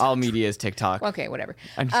TikTok. All media is TikTok. Okay, whatever.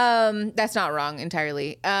 That's not wrong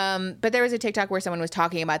entirely. But there was a TikTok where someone was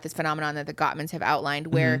talking about this phenomenon that the Gottmans have outlined,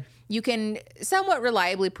 where you can somewhat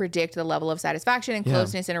reliably predict the level of satisfaction and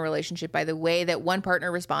closeness in a relationship by the way that one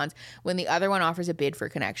partner responds when the other one offers a bid for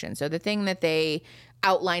connection. So the thing that they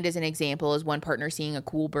outlined as an example is one partner seeing a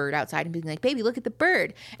cool bird outside and being like, baby, look at the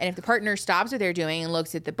bird. And if the partner stops what they're doing and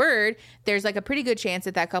looks at the bird, there's like a pretty good chance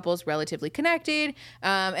that couple is relatively connected,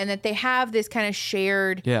 and that they have this kind of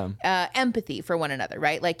shared empathy for one another,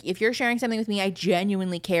 right? Like if you're sharing something with me, I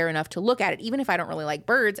genuinely care enough to look at it. Even if I don't really like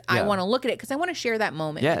birds, I want to look at it because I want to share that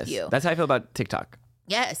moment with you. That's how I feel about TikTok.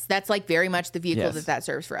 Yes, that's like very much the vehicle that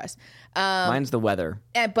serves for us. Mine's the weather.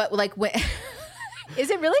 But like when... Is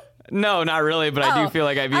it really? No, not really, but I do feel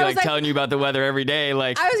like I'd be like telling you about the weather every day.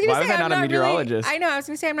 Like, why was I not a meteorologist? I know. I was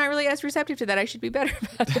going to say I'm not really as receptive to that. I should be better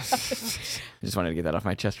about that. I just wanted to get that off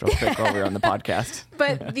my chest real quick while we were on the podcast.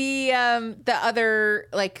 But the other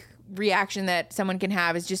like reaction that someone can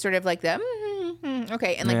have is just sort of like the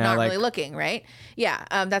okay, and like not really looking, right? Yeah,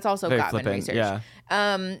 that's also Gottman research. Yeah.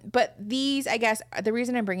 But these, I guess, the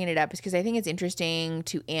reason I'm bringing it up is because I think it's interesting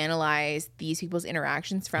to analyze these people's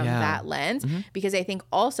interactions from that lens, because I think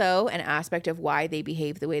also an aspect of why they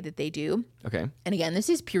behave the way that they do. Okay. And again, this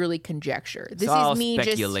is purely conjecture. This is me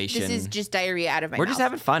speculation. This is just diarrhea out of my mouth. We're just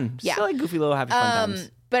having fun. Yeah. Still like goofy little happy fun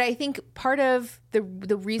times. But I think part of the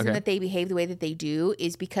reason that they behave the way that they do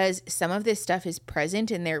is because some of this stuff is present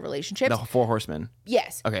in their relationships. The Four Horsemen.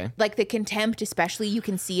 Yes. Okay. Like the contempt, especially, you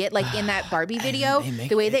can see it like in that Barbie video.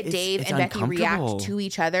 The way that Dave and Becky react to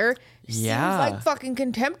each other seems like fucking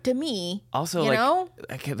contempt to me. Also, you know?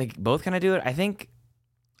 Like both kind of do it. I think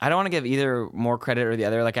I don't want to give either more credit or the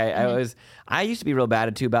other. Like I used to be real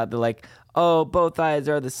bad too about the like, oh, both sides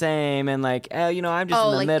are the same, and like, I'm just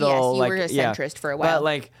in the middle. Yes, you were a centrist for a while. But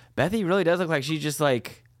like, Bethy really does look like she's just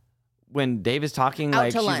like, when Dave is talking,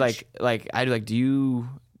 like she's lunch. like I do like, do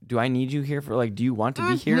I need you here for like, do you want to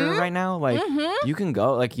be here right now? Like, you can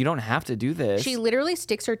go. Like, you don't have to do this. She literally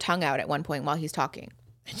sticks her tongue out at one point while he's talking.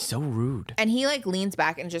 It's so rude. And he like leans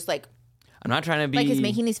back and just like, I'm not trying to be like, is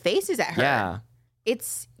making these faces at her. Yeah,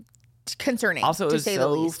 it's concerning. Also, it was say so the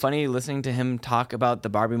least. funny listening to him talk about the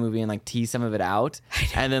Barbie movie and like tease some of it out,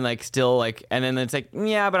 and then like still like, and then it's like,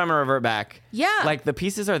 yeah, but I'm gonna revert back. Yeah, like the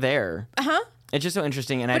pieces are there. It's just so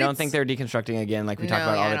interesting, and but I don't think they're deconstructing again, like we talk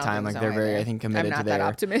about all the time. Like they're very, I think, committed to their. I'm not that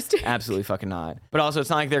optimistic. Absolutely fucking not. But also, it's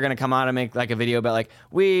not like they're gonna come out and make like a video about like,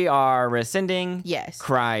 we are rescinding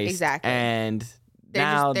Christ, exactly, and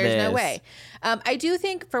there's no way. I do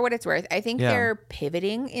think, for what it's worth, I think they're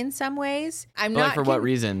pivoting in some ways. I'm not for what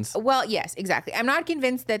reasons? Well, yes, exactly. I'm not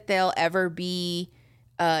convinced that they'll ever be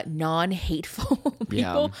non-hateful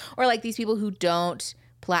people or like these people who don't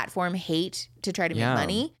platform hate to try to make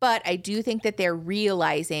money. But I do think that they're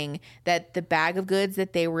realizing that the bag of goods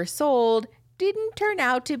that they were sold didn't turn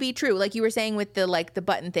out to be true. Like you were saying with the like the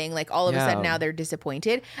button thing, like all of a sudden now they're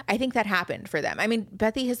disappointed. I think that happened for them. I mean,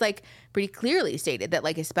 Bethy has like pretty clearly stated that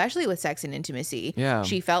like, especially with sex and intimacy,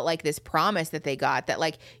 she felt like this promise that they got that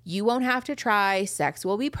like, you won't have to try, sex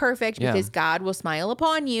will be perfect because God will smile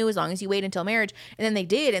upon you as long as you wait until marriage. And then they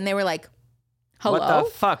did, and they were like, hello? What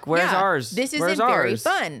the fuck? Where's ours? This isn't very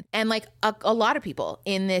fun. And like a lot of people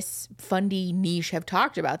in this Fundie niche have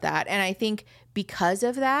talked about that. And I think because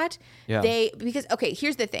of that, okay,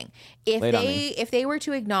 here's the thing. If they were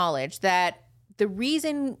to acknowledge that the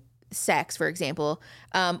reason sex, for example,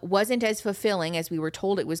 wasn't as fulfilling as we were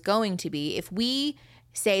told it was going to be, if we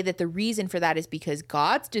say that the reason for that is because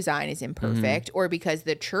God's design is imperfect or because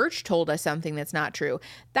the church told us something that's not true,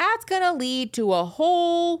 that's going to lead to a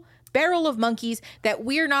whole barrel of monkeys that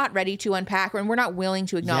we're not ready to unpack and we're not willing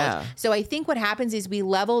to acknowledge. So I think what happens is we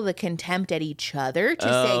level the contempt at each other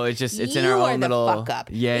to say, it's in our own little fuck up.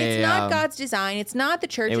 It's not God's design. It's not the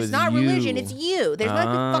church. It's not religion. It's you. There's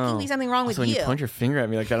not fucking be something wrong with you. When you point your finger at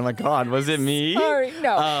me like that, I'm like, God, was it me? Sorry,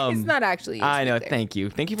 no, it's not actually you. I know. Thank you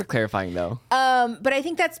for clarifying though. But I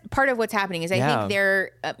think that's part of what's happening is I think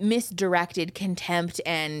they're misdirected contempt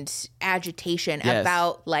and agitation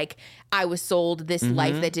about like, I was sold this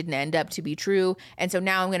life that didn't end up to be true, and so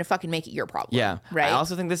now I'm going to fucking make it your problem. Yeah, right. I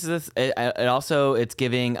also think this is it's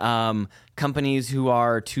giving companies who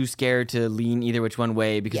are too scared to lean either which one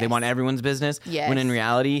way because they want everyone's business. When in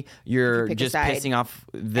reality, you're just pissing off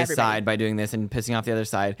this side by doing this and pissing off the other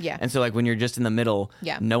side. And so like when you're just in the middle,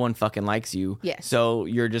 no one fucking likes you. So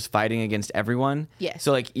you're just fighting against everyone.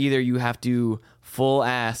 So like either you have to full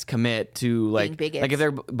ass commit to like if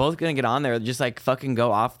they're both gonna get on there, just like fucking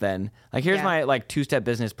go off then. Like here's my like 2-step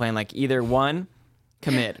business plan. Like either one,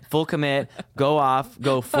 full commit, go off,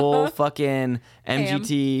 go full fucking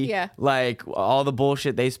MGT, like all the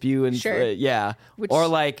bullshit they spew and or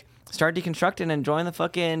like start deconstructing and join the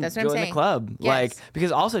fucking the club. Like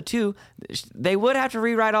because also too, they would have to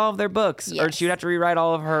rewrite all of their books or she would have to rewrite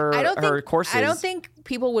all of her courses. I don't think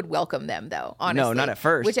people would welcome them though, honestly. No, not at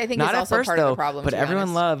first. Which I think is also part of the problem. But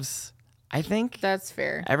everyone loves, I think that's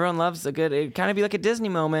fair. Everyone loves it'd kind of be like a Disney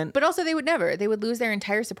moment. But also they would lose their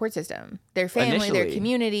entire support system. Their family, their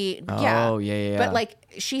community. Oh, yeah. But like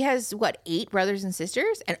she has 8 brothers and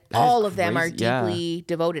sisters? And all of them are deeply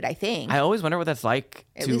devoted, I think. I always wonder what that's like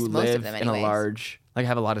at to least live most of them in a large, like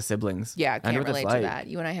have a lot of siblings. Yeah, I can't relate to that.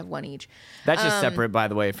 You and I have one each. That's just separate, by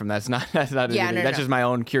the way, from that's not anything. That's just my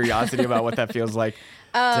own curiosity about what that feels like.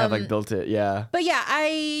 have like built it. Yeah. But yeah,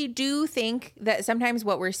 I do think that sometimes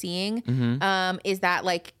what we're seeing is that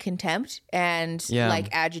like contempt and like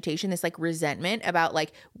agitation, this like resentment about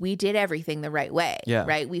like we did everything the right way. Yeah.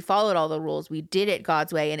 Right. We followed all the rules. We did it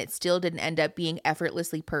God's way, and it still didn't end up being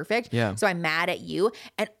effortlessly perfect. Yeah. So I'm mad at you.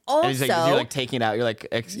 And also, and you're like taking it out. You're like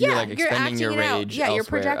you're like expending your rage. Yeah, you're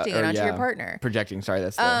projecting it onto your partner. Projecting. Sorry,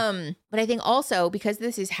 that's but I think also because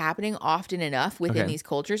this is happening often enough within these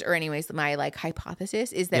cultures, or anyways, my like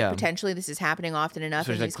hypothesis is that potentially this is happening often enough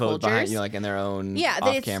in these cultures. Behind, like in their own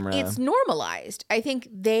off camera. It's normalized. I think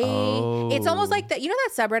it's almost like that. You know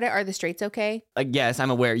that subreddit, Are the Straights Okay? Like, yes,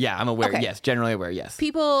 I'm aware. Yeah, I'm aware. Okay. Yes, generally aware. Yes.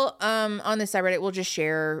 People on the subreddit will just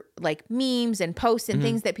share like memes and posts and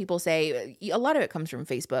things that people say. A lot of it comes from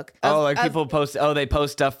Facebook. People post. They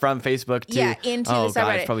post stuff from Facebook too. Yeah, into the subreddit.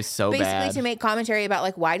 God, it's probably so basically bad. To make commentary about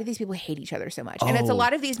like why do these people hate each other so much? And it's a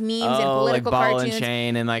lot of these memes and political like ball cartoons. And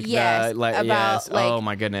chain and like oh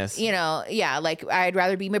my goodness. Like I'd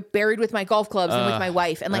rather be buried with my golf clubs than with my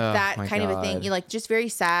wife, and like that kind of a thing. You like just very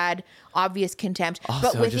sad, obvious contempt.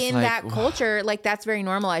 Also, but within that culture, like that's very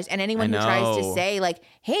normalized. And anyone who tries to say like,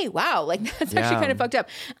 "Hey, wow, like that's actually kind of fucked up,"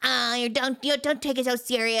 you don't take it so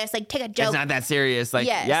serious. Like take a joke. It's not that serious. Like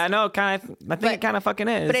kind of. I think it kind of fucking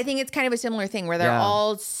is. But I think it's kind of a similar thing where they're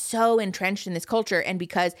all so entrenched in this culture, and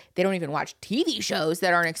because they don't even watch TV shows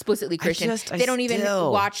that aren't explicitly Christian, they don't even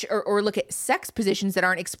watch or look at sex positions that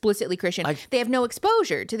aren't explicitly Christian. They have no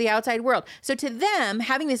exposure to the outside world. So to them,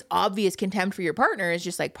 having this obvious contempt for your partner is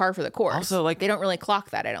just like par for the course. Also, like they don't really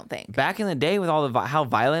clock that, I don't think. Back in the day with all the how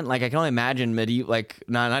violent, like I can only imagine medieval, like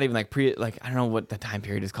not even like like I don't know what the time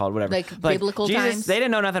period is called, whatever. Like biblical times. They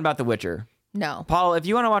didn't know nothing about The Witcher. No. Paul, if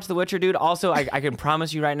you want to watch The Witcher, dude, also, I can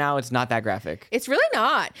promise you right now, it's not that graphic. It's really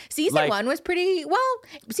not. Season 1 was pretty,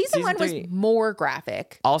 season 1 was more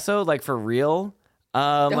graphic. Also, like, for real,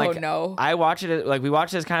 no. I watch it, like, we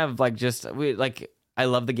watch it as kind of, like, I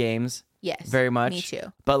love the games. Yes. Very much. Me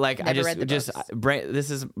too. But, like, Never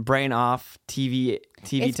this is brain off TV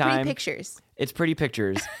it's time. It's pretty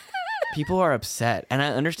pictures. People are upset, and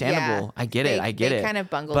understandable. I get it. They kind of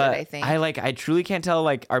bungled it, I think. I truly can't tell,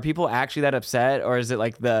 like, are people actually that upset, or is it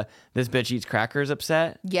like this bitch eats crackers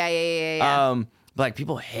upset? Yeah. But like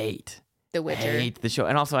people hate The Witcher. Hate the show.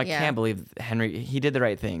 And also I can't believe Henry, he did the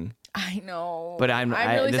right thing. I know. But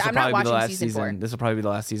this will probably be the last season. This will probably be the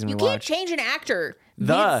last season we watch. You can't change an actor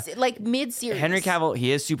mid-series. Henry Cavill,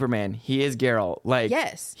 he is Superman. He is Geralt. Like,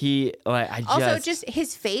 yes. Just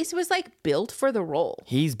his face was like built for the role.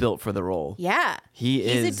 He's built for the role. Yeah.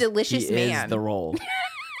 He's a delicious man. He is the role.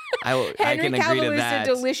 Henry Cavill is a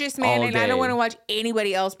delicious man, and I don't want to watch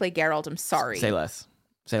anybody else play Geralt. I'm sorry. Say less.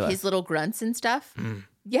 His little grunts and stuff.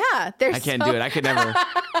 Yeah, I can't do it. I could never.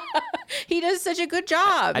 He does such a good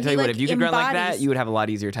job. I tell you what, if you could grunt like that, you would have a lot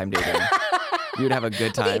easier time dating. You would have a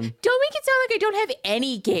good time. Okay, don't make it sound like I don't have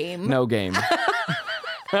any game. No game.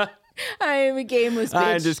 I am a gameless bitch.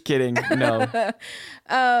 I'm just kidding. No.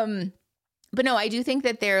 But no, I do think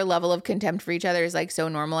that their level of contempt for each other is like so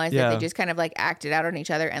normalized that they just kind of like act it out on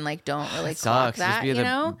each other and like don't really clock that, just be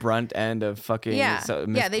the brunt end of fucking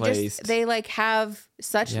misplaced. They like have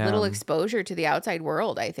such little exposure to the outside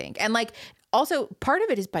world, I think. And like also part of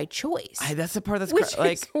it is by choice. That's the part that's which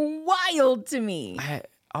is wild to me.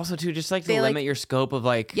 Also too, just like to limit your scope of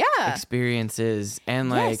like experiences. And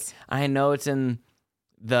like I know it's in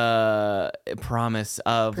the promise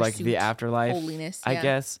of like the afterlife, holiness, I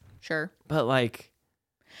guess. Sure. But like,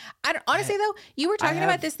 honestly though, you were talking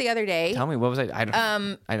about this the other day. Tell me, what was I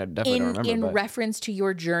definitely don't remember. In reference to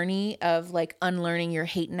your journey of like unlearning your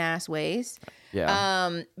hating ass ways.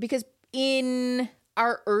 Yeah. Because in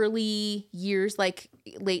our early years, like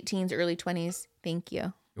late teens, early 20s, thank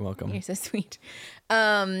you. You're welcome. You're so sweet.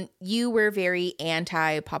 You were very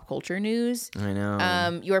anti pop culture news. I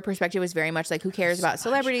know. Your perspective was very much like, who cares about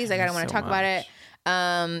celebrities? Like, I don't want to talk about it.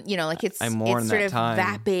 Like it's sort of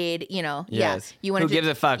vapid, yes. Yeah. You wanted Who gives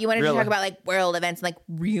a fuck? You wanted to talk about like world events and like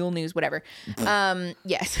real news, whatever.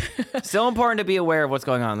 Yes. Still important to be aware of what's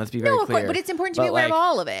going on. Let's be very clear. But it's important to be aware of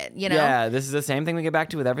all of it, Yeah, this is the same thing we get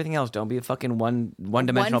back to with everything else. Don't be a fucking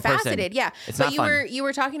one-dimensional person. Yeah. It's not fun. You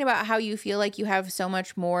were talking about how you feel like you have so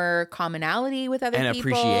much more commonality with other people. And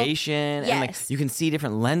appreciation. Yes. And like you can see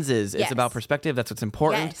different lenses. It's about perspective. That's what's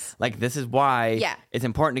important. Yes. Like this is why it's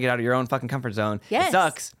important to get out of your own fucking comfort zone. Yes. It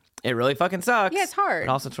sucks. It really fucking sucks. Yeah, it's hard.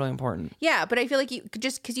 But also it's really important. Yeah, but I feel like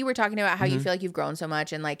just because you were talking about how you feel like you've grown so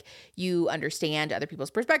much and like you understand other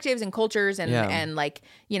people's perspectives and cultures and like,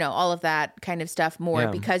 all of that kind of stuff more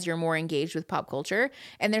because you're more engaged with pop culture.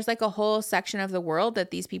 And there's like a whole section of the world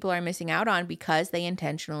that these people are missing out on because they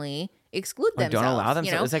intentionally exclude themselves. Don't allow them.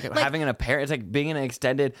 It's like having a parent. It's like being an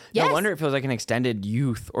extended. Yes. No wonder it feels like an extended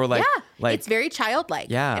youth or like. Yeah. Like, it's very childlike.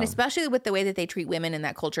 Yeah. And especially with the way that they treat women in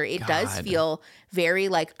that culture, it does feel very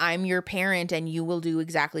like I'm your parent and you will do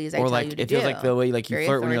exactly as I tell you to do. It feels like the way like you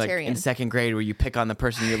flirt when you're like in second grade where you pick on the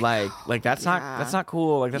person you like. Like that's not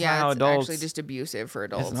cool. Like that's not how adults. It's actually just abusive for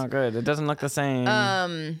adults. It's not good. It doesn't look the same.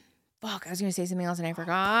 Fuck, I was gonna say something else and I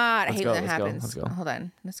forgot. I hate when that happens. Let's go. Hold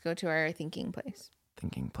on. Let's go to our thinking place.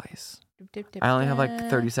 I only have like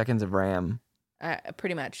 30 seconds of RAM.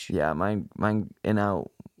 Pretty much. Yeah, mine in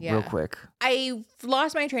out real quick. I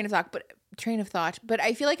lost my train of thought, but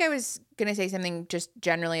I feel like I was gonna say something just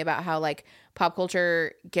generally about how like pop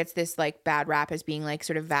culture gets this like bad rap as being like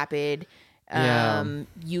sort of vapid,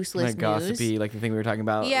 useless like gossipy, like the thing we were talking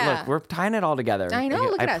about. Yeah. Look, we're tying it all together. I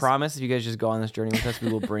know. Like, I promise if you guys just go on this journey with us,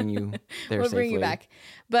 we will bring you there we'll safely. Bring you back.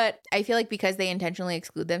 But I feel like because they intentionally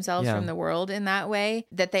exclude themselves from the world in that way,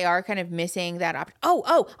 that they are kind of missing that option.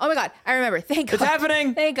 Oh my God. I remember. Thank God. It's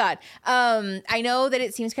happening. Thank God. I know that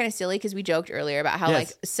it seems kind of silly because we joked earlier about how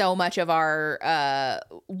like so much of our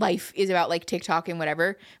life is about like TikTok and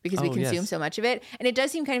whatever because we consume so much of it. And it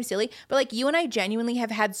does seem kind of silly, but like you and I genuinely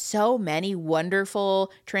have had so many wonderful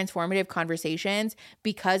transformative conversations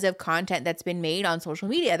because of content that's been made on social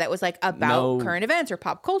media that was like about current events or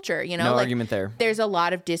pop culture, you know? No like, argument there. There's a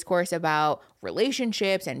lot of discourse about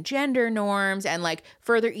relationships and gender norms and like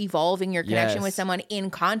further evolving your connection with someone in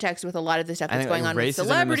context with a lot of the stuff that's going on with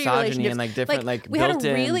celebrity relationships and like different like we had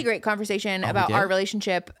a really great conversation about our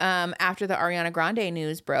relationship after the Ariana Grande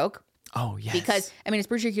news broke. Oh, yes. Because, I mean, it's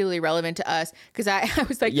particularly relevant to us because I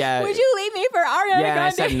was like, would you leave me for Ariana Grande? Yeah, and I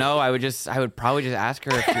said no. I would probably just ask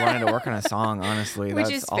her if she wanted to work on a song, honestly.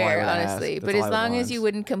 Which is fair, honestly. But as long as you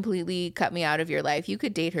wouldn't completely cut me out of your life, you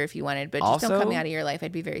could date her if you wanted, but just don't cut me out of your life.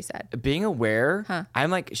 I'd be very sad. Being aware,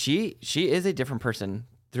 I'm like, she is a different person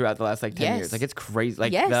throughout the last like 10 years. Like, it's crazy.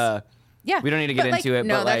 Like, we don't need to get into it.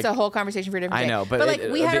 No, but that's like, a whole conversation for a different day. I know, but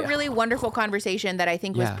like we had a really wonderful conversation that I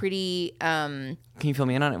think was pretty. Can you fill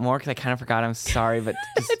me in on it more? Because I kind of forgot. I'm sorry, but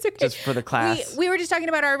just, okay. just for the class. We were just talking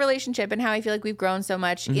about our relationship and how I feel like we've grown so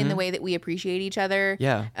much in the way that we appreciate each other.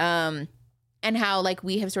 Yeah. And how like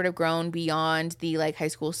we have sort of grown beyond the like high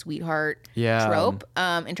school sweetheart trope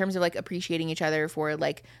in terms of like appreciating each other for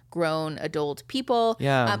like grown adult people.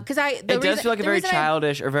 Yeah. Because it does feel like a very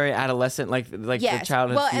childish or very adolescent like the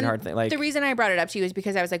childhood sweetheart thing. Like the reason I brought it up to you is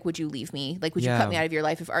because I was like, would you leave me? Like, would you cut me out of your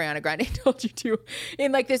life if Ariana Grande told you to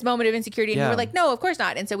in like this moment of insecurity? And you were like, no, of course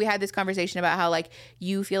not. And so we had this conversation about how like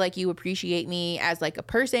you feel like you appreciate me as like a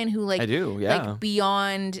person who like I do, like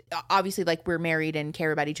beyond obviously like we're married and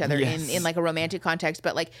care about each other in like a romantic context,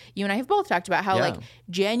 but like you and I have both talked about how like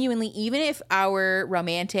genuinely, even if our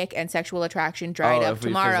romantic and sexual attraction dried up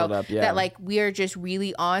tomorrow, that like we are just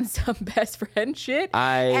really on some best friend shit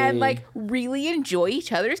and like really enjoy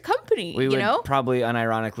each other's company. We would probably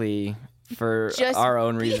unironically for just our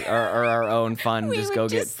own reason or our own fun just go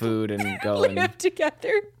get food and go live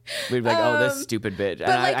together. We'd be like, oh, this stupid bitch. And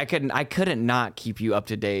like, I couldn't not keep you up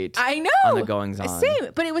to date. I know. On the goings on. Same.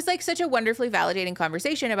 But it was like such a wonderfully validating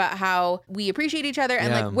conversation about how we appreciate each other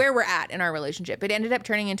and like where we're at in our relationship. It ended up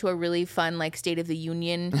turning into a really fun like State of the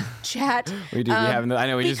Union chat. We do. I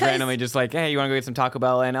know we just randomly just like, hey, you want to go get some Taco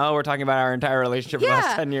Bell? And we're talking about our entire relationship for the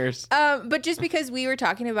last 10 years. But just because we were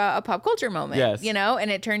talking about a pop culture moment, you know,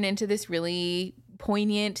 and it turned into this really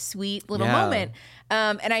poignant, sweet little moment.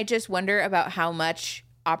 And I just wonder about how much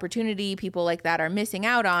opportunity people like that are missing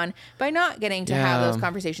out on by not getting to have those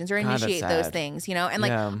conversations or initiate those things, you know? And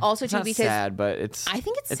like also it's too not because sad, but I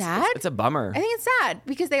think it's sad. It's a bummer. I think it's sad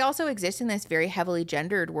because they also exist in this very heavily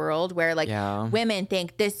gendered world where like women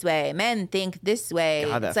think this way, men think this way.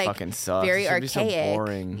 God, it's that like fucking sucks. Very archaic. So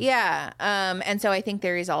boring. Yeah. And so I think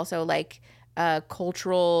there is also like a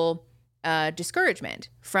cultural discouragement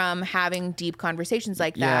from having deep conversations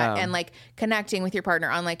like that and like connecting with your partner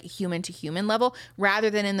on like a human to human level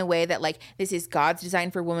rather than in the way that like this is God's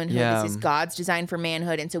design for womanhood, this is God's design for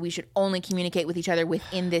manhood, and so we should only communicate with each other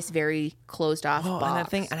within this very closed off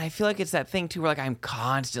box. And I feel like it's that thing too where like I'm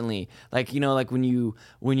constantly like, you know, like when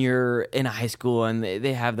you're in high school and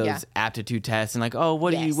they have those aptitude tests and like, oh,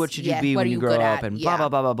 what should you be when you grow up and blah blah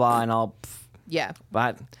blah blah blah and all. Yeah.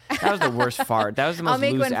 But that was the worst fart. That was the most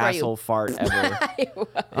loose asshole fart ever.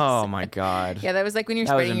 Oh my God. Yeah, that was like when you're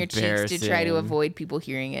spreading your cheeks to try to avoid people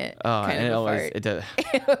hearing it. Oh, kind and of it does.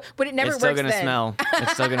 But it never works. It's still gonna smell.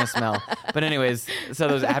 It's still gonna smell. But anyways, so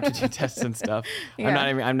those aptitude tests and stuff.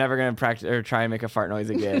 I'm never gonna practice or try and make a fart noise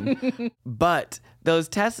again. But those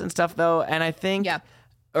tests and stuff though, and I think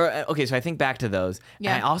okay, so I think back to those.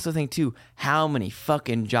 Yeah. And I also think too how many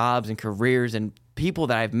fucking jobs and careers and people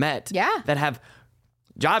that I've met that have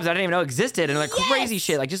jobs I didn't even know existed and like crazy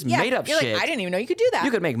shit, like just made up shit. Like, I didn't even know you could do that.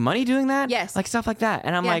 You could make money doing that. Yes. Like stuff like that.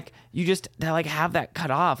 And I'm like, you just like have that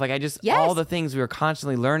cut off. Like I just, all the things we were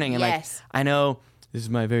constantly learning. And like, I know this is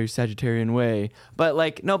my very Sagittarian way, but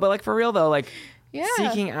like, no, but like for real though, like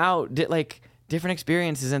seeking out like different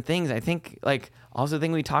experiences and things. I think like also the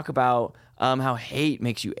thing we talk about, how hate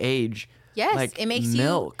makes you age. Yes. Like it makes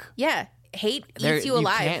milk. Hate eats you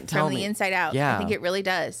alive from the inside out. I think it really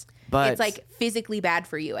does. But it's like physically bad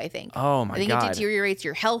for you, I think. Oh my God. I think it deteriorates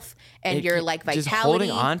your health and your like vitality. Just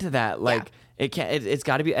holding on to that, like it can't. It's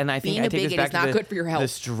got to be. And I think being I take this back is not to good for your health. The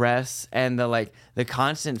stress and the like the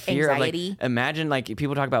constant fear anxiety. Of like imagine like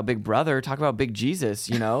people talk about Big Brother, talk about Big Jesus,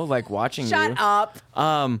 you know, like watching Shut up.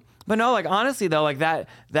 But no, like honestly though, like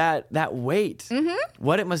that weight,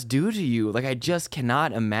 what it must do to you, like I just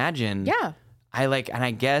cannot imagine. Yeah.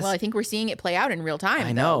 I guess. Well, I think we're seeing it play out in real time.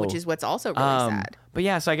 I know, which is what's also really sad. But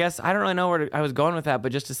yeah, so I guess I don't really know where I was going with that,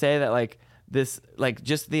 but just to say that like this, like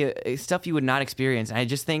just the stuff you would not experience. And I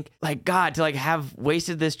just think like God to like have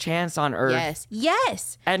wasted this chance on Earth.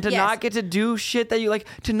 Yes. And to not get to do shit that you like,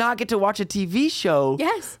 to not get to watch a TV show.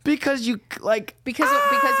 Yes. Because you like. Because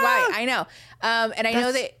why? I know. And I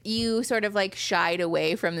know that you sort of like shied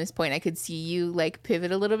away from this point. I could see you like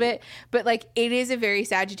pivot a little bit, but like it is a very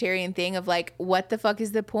Sagittarian thing of like, what the fuck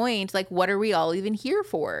is the point? Like, what are we all even here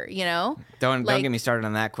for? You know? Don't get me started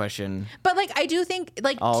on that question. But like, I do think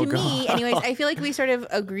like me, anyways, I feel like we sort of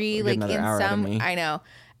agree like in some, I know,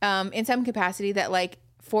 in some capacity that like,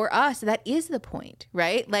 for us, that is the point,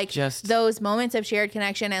 right? Like just those moments of shared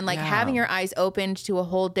connection and like having your eyes opened to a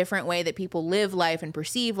whole different way that people live life and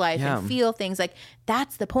perceive life and feel things. Like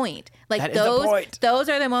that's the point. Like those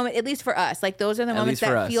are the moments, at least for us, like those are the moments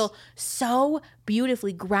that feel so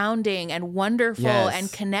beautifully grounding and wonderful and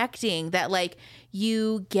connecting that like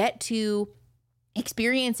you get to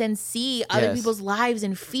experience and see other people's lives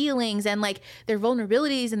and feelings and like their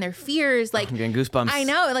vulnerabilities and their fears. Like I'm getting goosebumps. I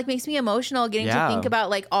know, it like makes me emotional getting to think about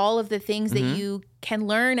like all of the things that you can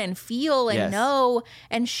learn and feel and know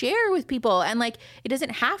and share with people. And like it doesn't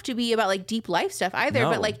have to be about like deep life stuff either,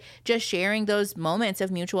 but like just sharing those moments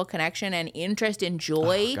of mutual connection and interest and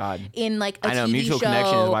joy in like a TV mutual show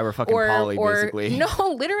connection is why we're fucking poly, basically. No,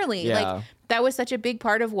 literally. Like that was such a big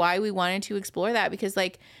part of why we wanted to explore that, because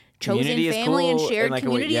like chosen family and shared like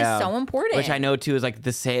community is so important. Which I know too is like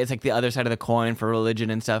it's like the other side of the coin for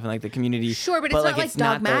religion and stuff and like the community. Sure, but it's not like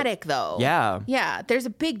dogmatic though. Yeah. Yeah. There's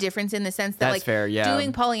a big difference in the sense that like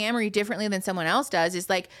doing polyamory differently than someone else does is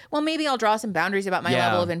like, well, maybe I'll draw some boundaries about my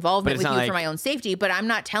level of involvement with you for my own safety, but I'm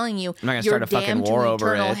not telling you you're damned to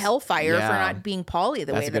eternal hellfire for not being poly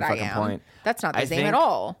the way that I am. Point. That's not the same at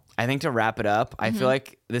all. I think to wrap it up, I feel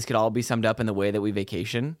like this could all be summed up in the way that we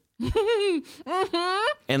vacation.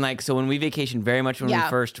 And like, so when we vacation very much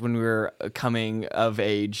when we were coming of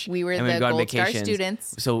age, we were the Gold Star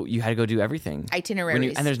students. So you had to go do everything.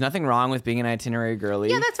 Itineraries. And there's nothing wrong with being an itinerary girly.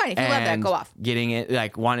 Yeah, that's fine. If you love that, go off. Getting it,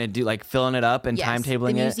 like wanting to do, like filling it up and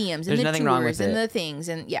timetabling it. The museums and the tours and the things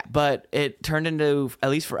and But it turned into, at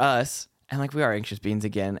least for us, and like we are anxious beans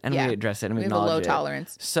again, and we address it and we acknowledge it. We have a low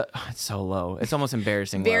tolerance. So it's so low. It's almost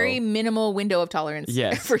embarrassing. Very minimal window of tolerance.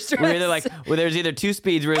 Yes. For stress. We're either like, there's either two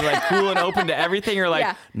speeds. We're like cool and open to everything, or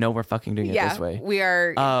like, no, we're fucking doing it this way. We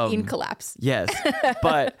are in collapse. Yes,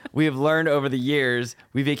 but we have learned over the years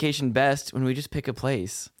we vacation best when we just pick a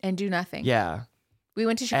place and do nothing. Yeah. We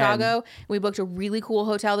went to Chicago and we booked a really cool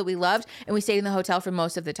hotel that we loved, and we stayed in the hotel for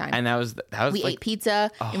most of the time. And that was we ate pizza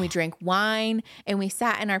and we drank wine and we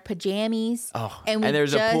sat in our pajamas. And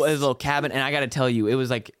there's a pool, there's a little cabin, and I got to tell you, it was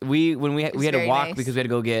like we had to walk because we had to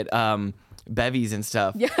go get bevies and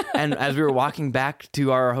stuff. Yeah. And as we were walking back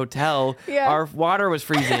to our hotel, our water was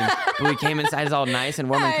freezing, but we came inside, it's all nice and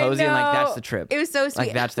warm and cozy, and like that's the trip. It was so sweet.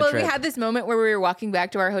 Like that's the trip. We had this moment where we were walking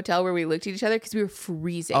back to our hotel where we looked at each other because we were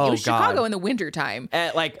freezing. It was Chicago in the winter time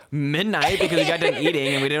at like midnight because we got done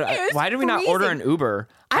eating and we didn't. Why did we not order an Uber?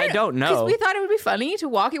 I don't know. Because we thought it would be funny to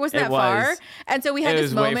walk. It wasn't that far. And so we had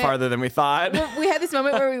this moment. It was way farther than we thought. We had this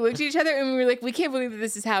moment where we looked at each other and we were like, we can't believe that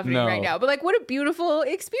this is happening right now. But like, what a beautiful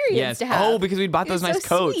experience to have. Oh, because we bought those nice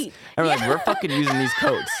coats. Sweet. And we're like, we're fucking using these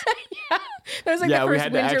coats. That was like the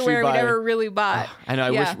first winter wear we never really bought. I know.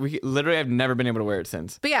 I wish we literally have never been able to wear it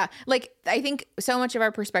since. But yeah, like I think so much of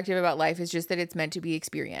our perspective about life is just that it's meant to be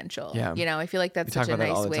experiential. Yeah. You know, I feel like that's such a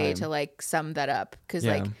nice way to like sum that up. Because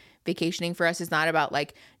like vacationing for us is not about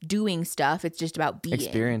like doing stuff. It's just about being.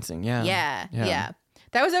 Experiencing. Yeah.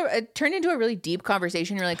 That was it turned into a really deep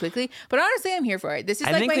conversation really quickly. But honestly, I'm here for it. This is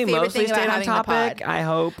like my favorite thing about having the pod. I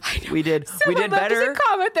hope we did. We did better. There's a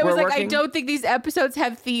comment that was like, I don't think these episodes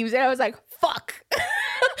have themes. And I was like, fuck.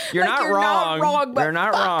 You're not wrong. You're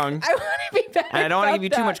not wrong. I want to be better. And I don't want to give you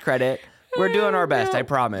too much credit. We're doing our best, I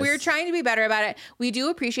promise. We're trying to be better about it. We do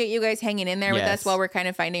appreciate you guys hanging in there with us while we're kind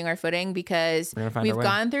of finding our footing, because we've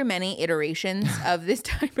gone through many iterations of this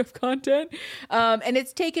type of content. And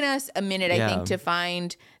it's taken us a minute, I think, to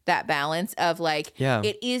find that balance of like,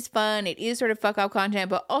 it is fun, it is sort of fuck up content,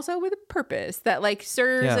 but also with a purpose that like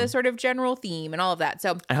serves a sort of general theme and all of that.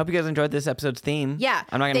 So I hope you guys enjoyed this episode's theme. Yeah.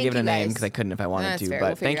 I'm not going to give it a name because I couldn't if I wanted to,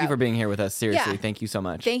 but thank you for being here with us. Seriously, thank you so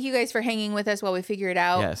much. Thank you guys for hanging with us while we figure it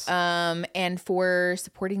out. Yes. And for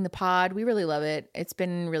supporting the pod. We really love it. It's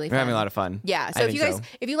been really fun. We're having a lot of fun. Yeah. So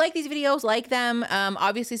if you like these videos, like them,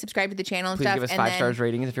 obviously subscribe to the channel and Please stuff. Give us 5 stars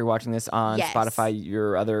ratings if you're watching this on Spotify,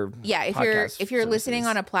 your other if you're listening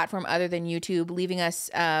on a platform other than YouTube, leaving us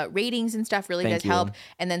ratings and stuff really does help.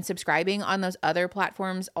 And then subscribing on those other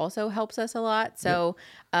platforms also helps us a lot. So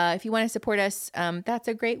if you want to support us, that's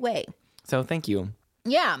a great way. So thank you.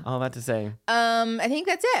 Yeah. All that to say. I think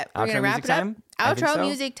that's it. We're going to wrap it up. Outro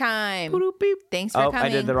music time. Thanks for coming.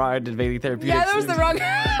 I did Bailey Therapeutics. Yeah, that was the wrong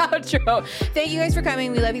outro. Thank you guys for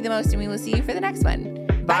coming. We love you the most, and we will see you for the next one.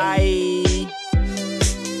 Bye.